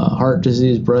 Heart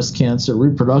disease, breast cancer,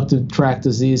 reproductive tract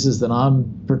diseases that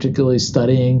I'm particularly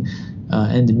studying,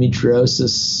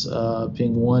 endometriosis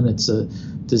being one. It's a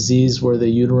disease where the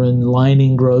uterine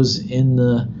lining grows in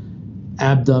the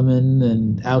abdomen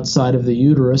and outside of the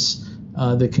uterus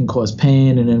that can cause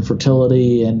pain and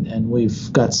infertility, and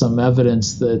we've got some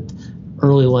evidence that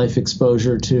early life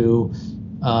exposure to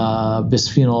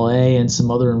bisphenol A and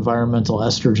some other environmental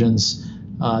estrogens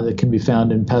that can be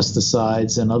found in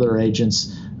pesticides and other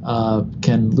agents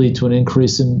can lead to an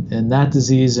increase in that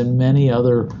disease and many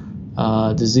other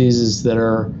diseases that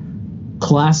are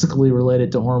classically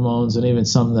related to hormones and even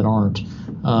some that aren't.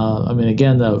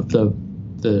 Again,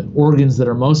 the organs that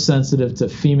are most sensitive to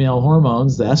female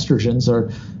hormones, the estrogens,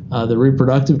 are the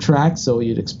reproductive tract, so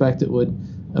you'd expect it would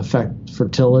affect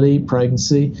fertility,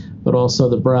 pregnancy, but also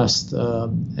the breast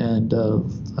and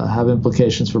have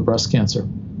implications for breast cancer.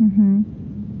 Mm-hmm.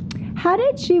 How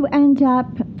did you end up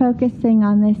focusing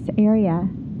on this area?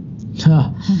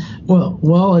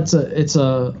 Well, it's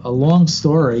a long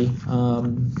story.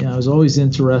 I was always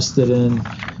interested in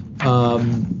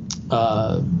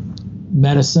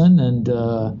medicine and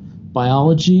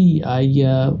biology.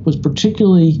 I was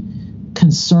particularly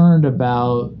concerned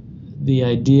about the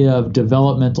idea of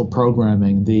developmental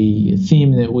programming, the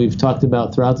theme that we've talked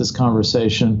about throughout this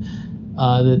conversation,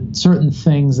 that certain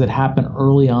things that happen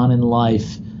early on in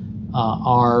life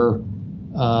are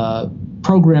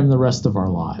programmed the rest of our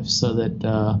lives, so that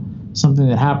something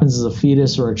that happens as a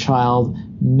fetus or a child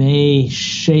may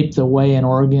shape the way an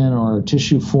organ or a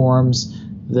tissue forms,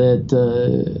 that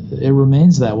it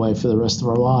remains that way for the rest of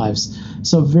our lives.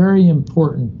 So very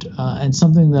important and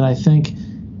something that I think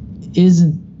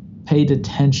isn't paid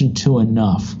attention to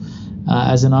enough.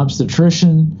 As an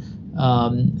obstetrician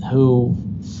who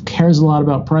cares a lot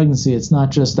about pregnancy, it's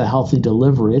not just a healthy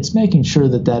delivery. It's making sure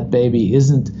that that baby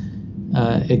isn't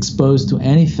exposed to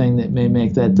anything that may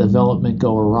make that development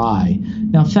go awry.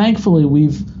 Now, thankfully,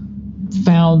 we've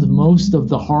found most of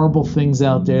the horrible things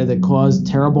out there that cause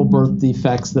terrible birth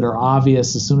defects that are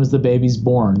obvious as soon as the baby's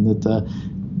born, that the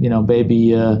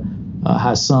baby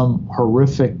has some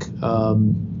horrific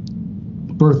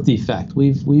birth defect.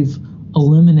 We've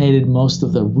eliminated most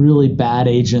of the really bad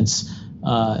agents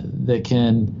that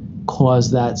can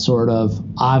cause that sort of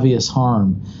obvious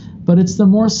harm. But it's the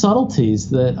more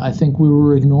subtleties that I think we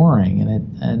were ignoring,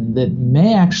 and that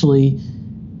may actually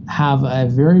have a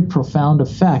very profound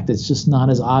effect. It's just not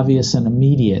as obvious and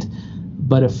immediate.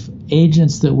 But if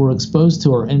agents that we're exposed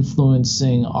to are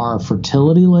influencing our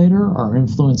fertility later, are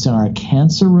influencing our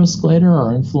cancer risk later,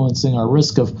 are influencing our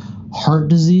risk of heart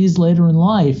disease later in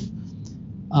life,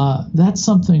 that's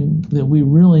something that we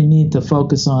really need to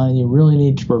focus on, and you really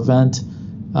need to prevent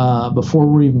before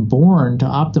we're even born to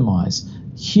optimize.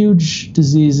 Huge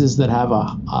diseases that have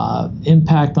a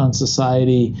impact on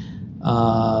society,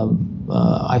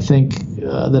 I think,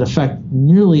 that affect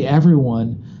nearly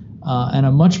everyone, and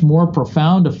a much more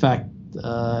profound effect,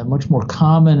 much more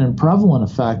common and prevalent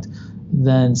effect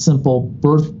than simple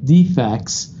birth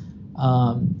defects.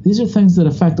 These are things that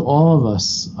affect all of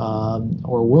us,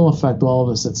 or will affect all of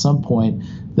us at some point,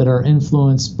 that are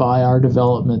influenced by our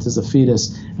development as a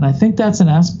fetus. And I think that's an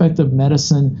aspect of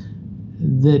medicine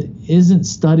that isn't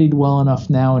studied well enough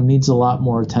now and needs a lot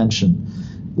more attention.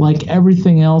 Like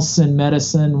everything else in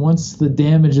medicine, once the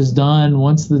damage is done,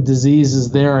 once the disease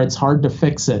is there, it's hard to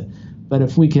fix it. But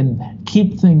if we can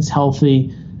keep things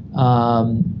healthy,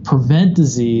 prevent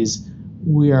disease,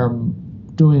 we are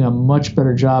doing a much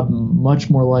better job,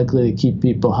 much more likely to keep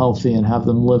people healthy and have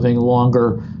them living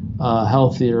longer,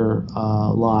 healthier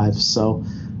lives. So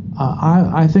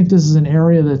I think this is an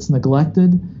area that's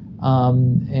neglected,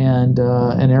 and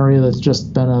an area that's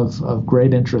just been of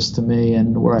great interest to me,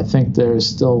 and where I think there's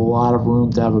still a lot of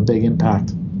room to have a big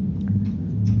impact.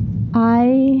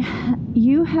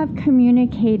 You have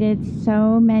communicated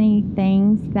so many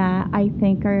things that I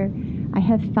think I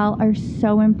have felt are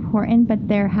so important, but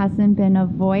there hasn't been a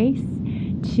voice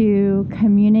to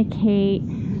communicate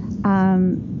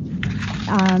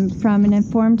from an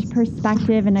informed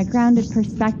perspective and a grounded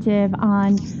perspective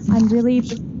on really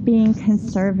being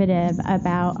conservative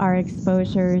about our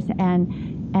exposures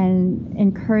and and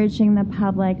encouraging the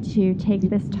public to take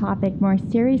this topic more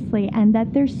seriously, and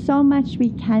that there's so much we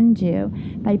can do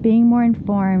by being more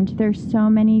informed. There's so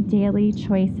many daily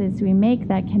choices we make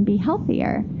that can be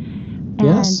healthier.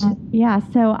 Yes. And yeah,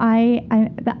 so I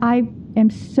am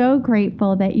so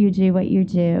grateful that you do what you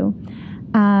do.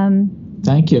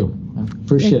 Thank you. I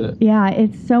appreciate it. Yeah,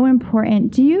 it's so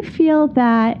important. Do you feel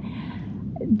that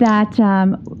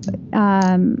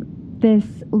this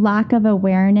lack of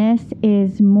awareness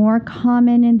is more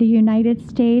common in the United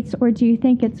States, or do you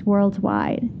think it's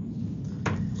worldwide?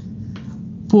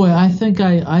 Boy, I think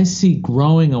I see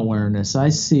growing awareness. I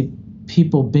see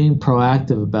people being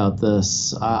proactive about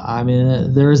this. I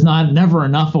mean, there is never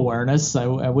enough awareness.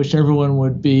 I wish everyone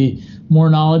would be more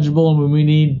knowledgeable, and we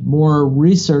need more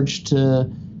research to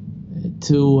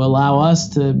allow us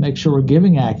to make sure we're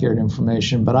giving accurate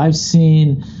information. But I've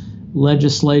seen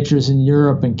legislatures in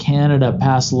Europe and Canada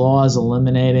pass laws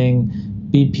eliminating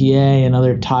BPA and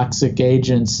other toxic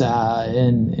agents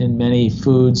in many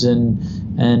foods and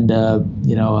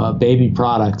baby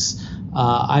products.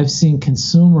 I've seen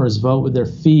consumers vote with their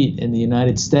feet in the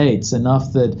United States,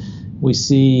 enough that we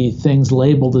see things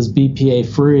labeled as BPA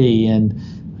free, and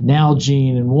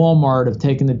Nalgene and Walmart have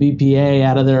taken the BPA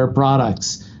out of their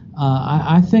products.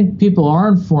 I think people are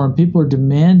informed. People are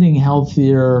demanding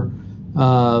healthier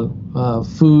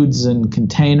foods and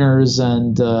containers,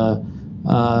 and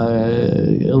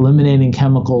eliminating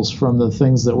chemicals from the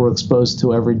things that we're exposed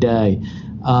to every day.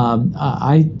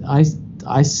 I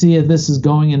see this is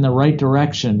going in the right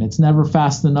direction. It's never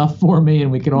fast enough for me,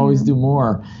 and we can always do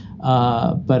more.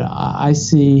 But I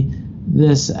see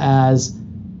this as,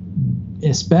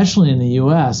 especially in the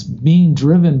U.S., being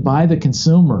driven by the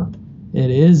consumer. It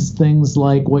is things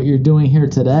like what you're doing here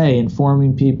today,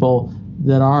 informing people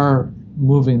that are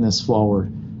moving this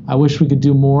forward. I wish we could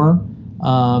do more,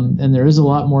 and there is a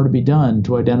lot more to be done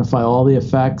to identify all the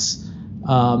effects.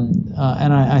 And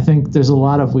I think there's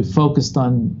we focused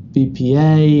on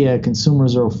BPA,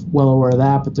 consumers are well aware of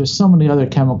that, but there's so many other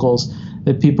chemicals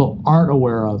that people aren't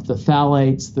aware of. The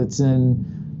phthalates that's in,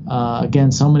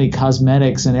 again, so many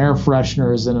cosmetics and air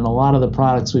fresheners, and in a lot of the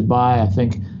products we buy, I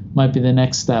think might be the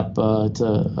next step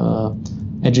to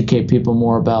educate people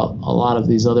more about a lot of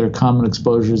these other common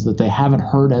exposures that they haven't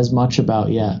heard as much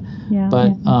about yet. Yeah.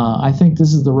 But I think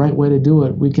this is the right way to do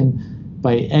it. We can,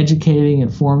 by educating,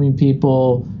 informing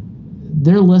people,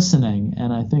 they're listening,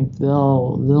 and I think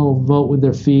they'll vote with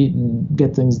their feet and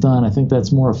get things done. I think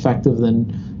that's more effective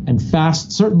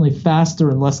certainly faster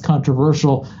and less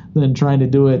controversial than trying to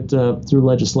do it through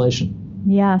legislation.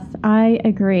 Yes, I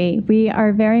agree. We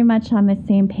are very much on the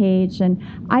same page, and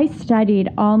I studied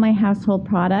all my household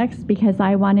products because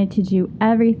I wanted to do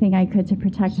everything I could to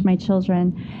protect my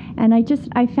children. And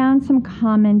I found some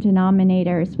common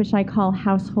denominators, which I call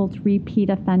household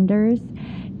repeat offenders,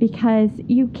 because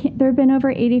there have been over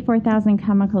 84,000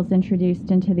 chemicals introduced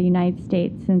into the United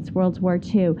States since World War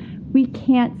II. We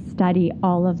can't study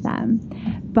all of them,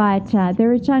 but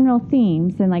there are general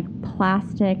themes, and like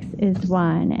plastics is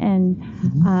one, and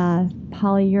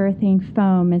polyurethane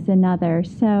foam is another.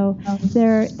 So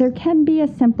there can be a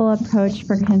simple approach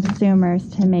for consumers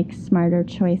to make smarter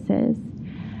choices.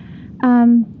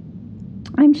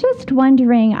 I'm just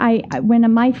wondering,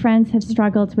 when my friends have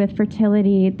struggled with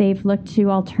fertility, they've looked to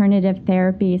alternative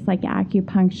therapies like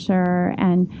acupuncture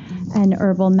and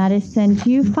herbal medicine.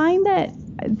 Do you find that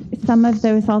some of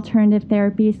those alternative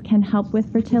therapies can help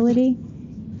with fertility?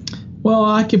 Well,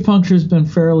 acupuncture has been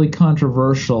fairly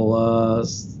controversial.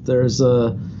 There's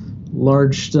a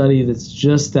large study that's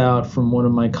just out from one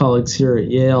of my colleagues here at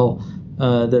Yale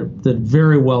that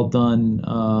very well done,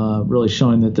 really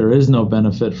showing that there is no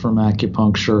benefit from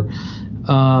acupuncture.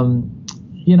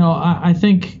 I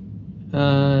think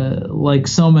like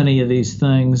so many of these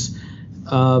things,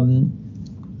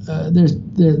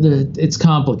 it's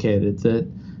complicated. That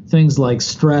things like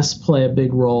stress play a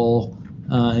big role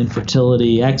in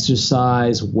fertility,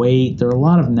 exercise, weight. There are a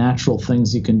lot of natural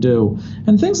things you can do.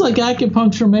 And things like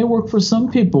acupuncture may work for some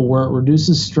people where it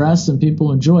reduces stress and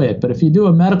people enjoy it. But if you do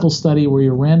a medical study where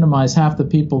you randomize half the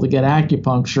people to get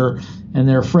acupuncture and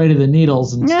they're afraid of the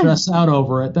needles and stress out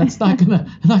over it, that's not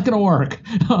gonna work.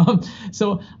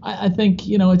 So I think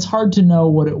it's hard to know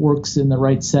what it works in the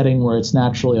right setting where it's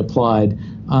naturally applied.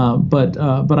 But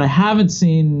I haven't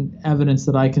seen evidence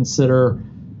that I consider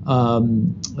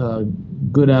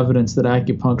good evidence that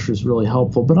acupuncture is really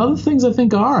helpful. But other things I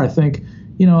think are. I think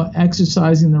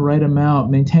exercising the right amount,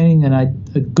 maintaining a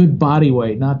good body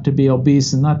weight, not to be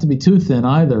obese and not to be too thin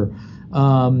either.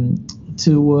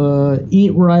 To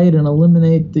eat right and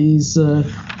eliminate these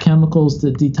chemicals to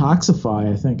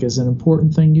detoxify, I think, is an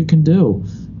important thing you can do.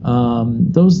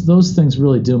 Those things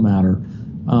really do matter.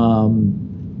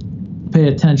 Pay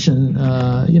attention.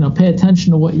 Pay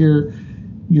attention to what your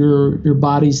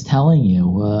body's telling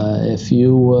you. If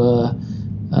you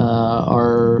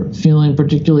are feeling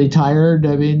particularly tired,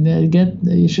 I mean,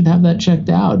 you should have that checked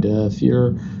out. If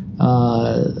you're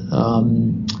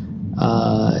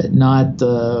not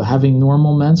having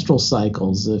normal menstrual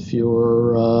cycles, if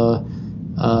you're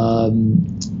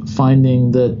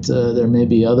finding that there may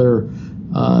be other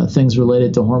things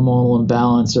related to hormonal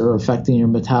imbalance or affecting your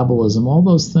metabolism, all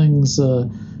those things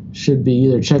should be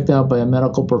either checked out by a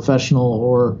medical professional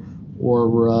or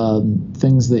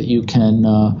things that you can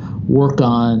work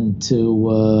on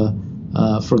to,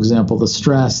 for example, the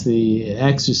stress, the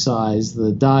exercise,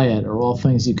 the diet are all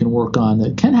things you can work on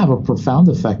that can have a profound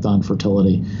effect on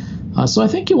fertility. So I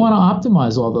think you want to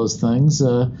optimize all those things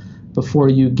before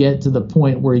you get to the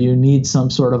point where you need some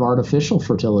sort of artificial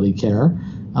fertility care.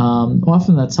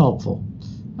 Often that's helpful.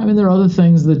 I mean, there are other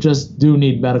things that just do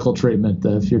need medical treatment.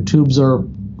 If your tubes are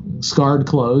scarred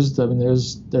closed, I mean,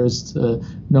 there's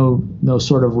no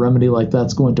sort of remedy like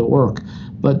that's going to work.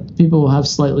 But people who have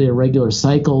slightly irregular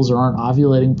cycles or aren't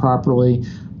ovulating properly,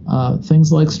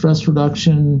 things like stress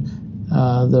reduction,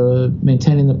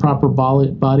 maintaining the proper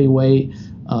body weight,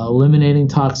 eliminating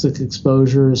toxic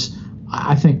exposures,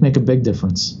 I think make a big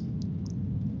difference.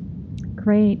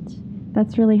 Great.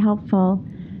 That's really helpful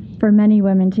for many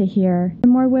women to hear. Are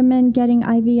more women getting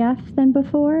IVF than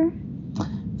before?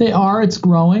 They are. It's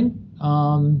growing.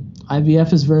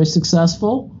 IVF is very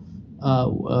successful.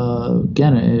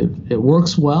 Again, it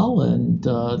works well, and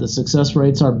the success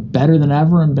rates are better than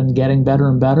ever and been getting better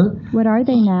and better. What are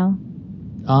they now?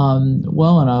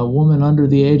 Well, in a woman under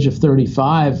the age of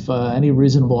 35, any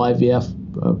reasonable IVF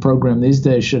program these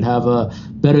days should have a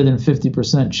better than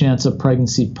 50% chance of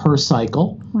pregnancy per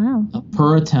cycle. Wow.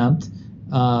 Per attempt.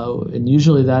 And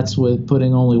usually that's with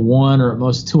putting only one or at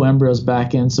most two embryos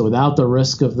back in, so without the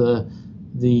risk of the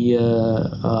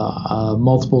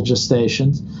multiple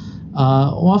gestations.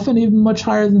 Often even much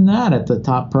higher than that at the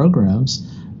top programs.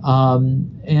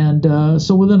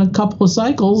 So within a couple of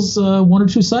cycles, one or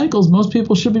two cycles, most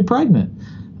people should be pregnant,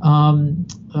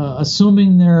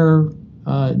 assuming they're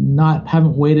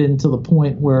haven't waited until the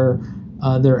point where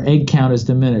their egg count is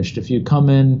diminished. If you come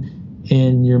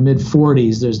in your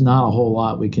mid-40s, there's not a whole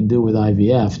lot we can do with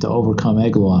IVF to overcome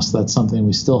egg loss. That's something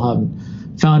we still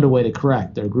haven't found a way to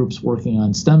correct. There are groups working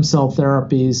on stem cell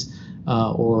therapies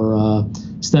or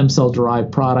stem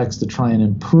cell-derived products to try and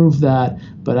improve that.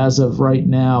 But as of right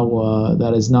now,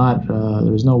 that is not.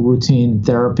 There's no routine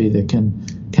therapy that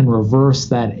can reverse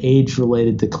that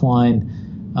age-related decline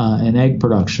in egg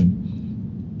production.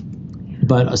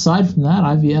 But aside from that,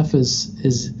 IVF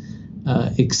is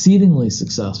exceedingly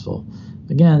successful.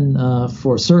 Again,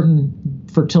 for certain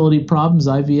fertility problems,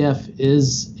 IVF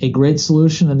is a great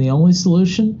solution and the only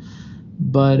solution.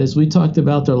 But as we talked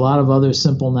about, there are a lot of other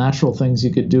simple natural things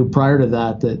you could do prior to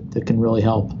that can really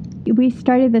help. We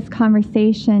started this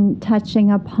conversation touching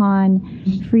upon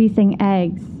freezing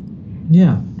eggs.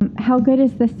 Yeah. How good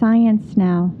is the science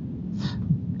now?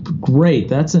 Great.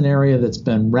 That's an area that's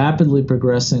been rapidly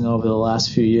progressing over the last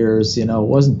few years. You know, it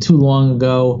wasn't too long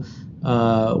ago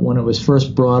when it was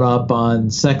first brought up on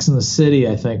Sex and the City,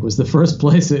 I think, was the first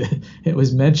place it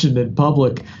was mentioned in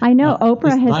public. I know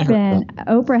Oprah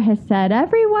has said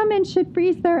every woman should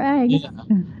freeze their eggs. Yeah.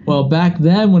 Well, back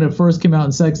then when it first came out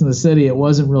in Sex and the City, it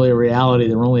wasn't really a reality.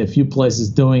 There were only a few places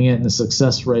doing it and the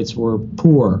success rates were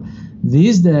poor.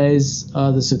 These days,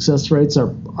 the success rates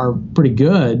are pretty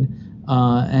good.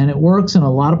 And it works, and a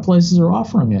lot of places are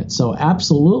offering it. So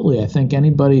absolutely, I think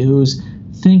anybody who's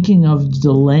thinking of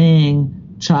delaying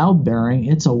childbearing,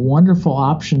 it's a wonderful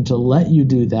option to let you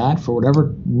do that for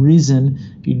whatever reason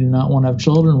you do not want to have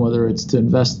children, whether it's to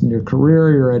invest in your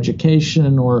career, your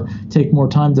education, or take more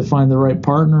time to find the right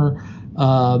partner.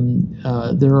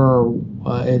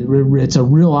 It's a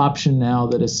real option now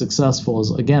that is successful.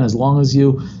 As long as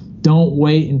you don't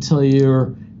wait until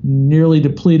you're nearly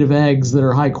depleted of eggs that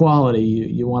are high quality.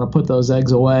 You want to put those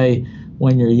eggs away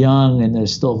when you're young and they're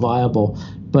still viable.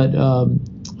 But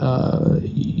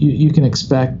you can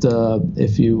expect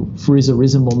if you freeze a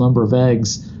reasonable number of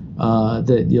eggs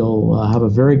that you'll have a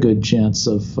very good chance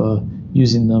of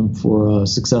using them for a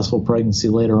successful pregnancy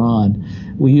later on.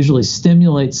 We usually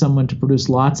stimulate someone to produce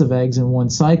lots of eggs in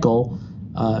one cycle.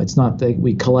 It's not that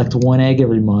we collect one egg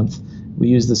every month. We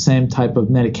use the same type of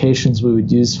medications we would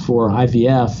use for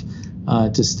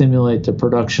IVF to stimulate the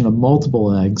production of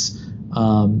multiple eggs.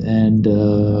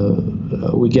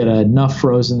 We get enough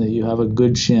frozen that you have a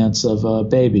good chance of a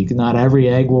baby. Not every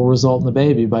egg will result in a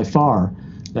baby by far.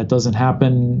 That doesn't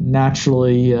happen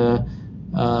naturally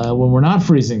when we're not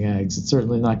freezing eggs. It's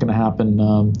certainly not going to happen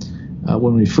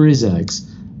when we freeze eggs.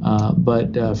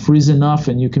 But freeze enough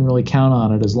and you can really count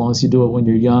on it as long as you do it when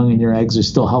you're young and your eggs are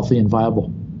still healthy and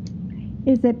viable.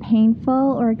 Is it painful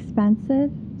or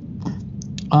expensive?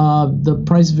 The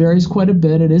price varies quite a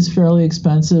bit. It is fairly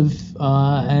expensive,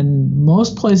 and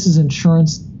most places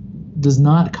insurance does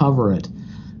not cover it.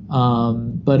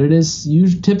 But it is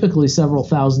typically several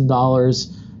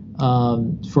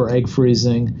 $1,000s for egg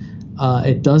freezing.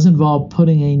 It does involve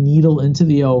putting a needle into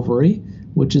the ovary,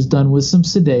 which is done with some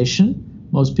sedation.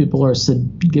 Most people are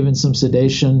given some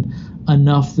sedation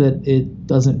enough that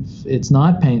it's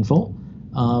not painful,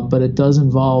 but it does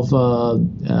involve.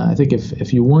 I think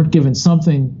if you weren't given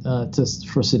something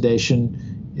for sedation,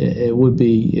 it would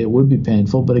be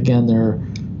painful. But again,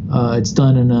 it's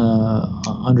done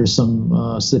under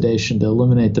some sedation to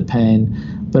eliminate the pain.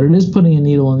 But it is putting a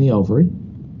needle in the ovary.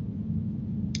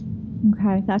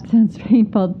 Okay, that sounds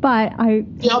painful, but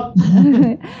Yep.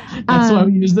 That's why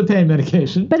we use the pain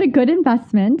medication. But a good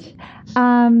investment.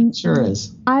 Sure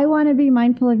is. I want to be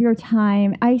mindful of your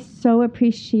time. I so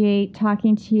appreciate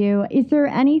talking to you. Is there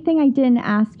anything I didn't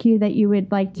ask you that you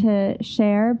would like to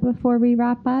share before we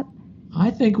wrap up?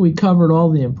 I think we covered all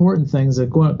the important things.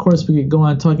 Of course, we could go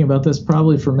on talking about this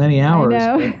probably for many hours.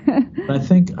 I know.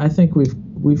 But I think we've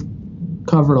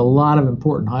covered a lot of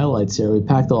important highlights here. We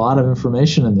packed a lot of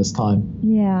information in this time.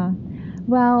 Yeah.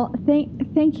 Well,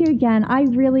 thank you again.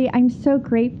 I'm so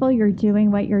grateful you're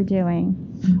doing what you're doing.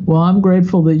 Well, I'm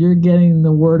grateful that you're getting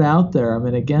the word out there. I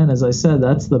mean, again, as I said,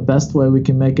 that's the best way we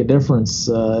can make a difference.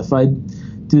 If I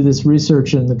do this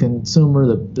research and the consumer,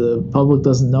 the public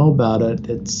doesn't know about it,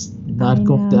 it's not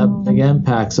going to have a big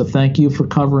impact. So thank you for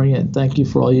covering it. Thank you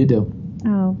for all you do.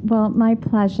 Oh, well, my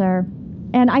pleasure.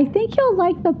 And I think you'll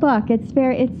like the book. It's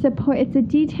a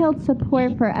detailed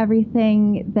support for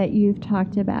everything that you've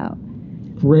talked about.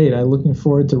 Great. I'm looking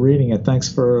forward to reading it. Thanks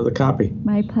for the copy.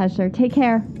 My pleasure. Take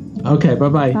care. Okay.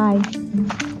 Bye-bye. Bye.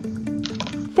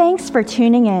 Thanks for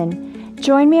tuning in.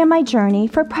 Join me on my journey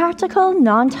for practical,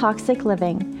 non-toxic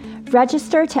living.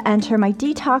 Register to enter my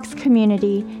detox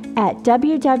community at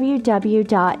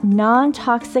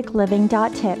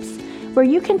www.nontoxicliving.tips, where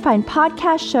you can find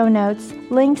podcast show notes,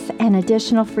 links, and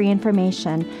additional free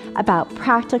information about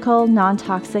practical,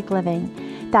 non-toxic living.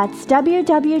 That's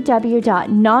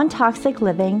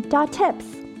www.nontoxicliving.tips.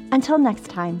 Until next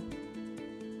time.